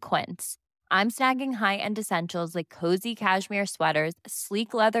hello to Quince. I'm snagging high-end essentials like cozy cashmere sweaters,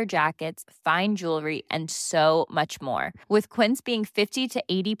 sleek leather jackets, fine jewelry, and so much more. With Quince being 50 to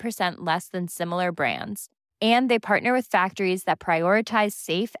 80% less than similar brands. And they partner with factories that prioritize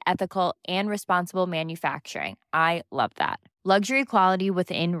safe, ethical, and responsible manufacturing. I love that. Luxury quality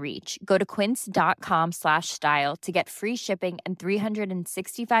within reach. Go to quince.com/style to get free shipping and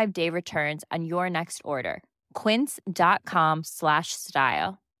 365-day returns on your next order.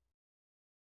 Quince.com/style.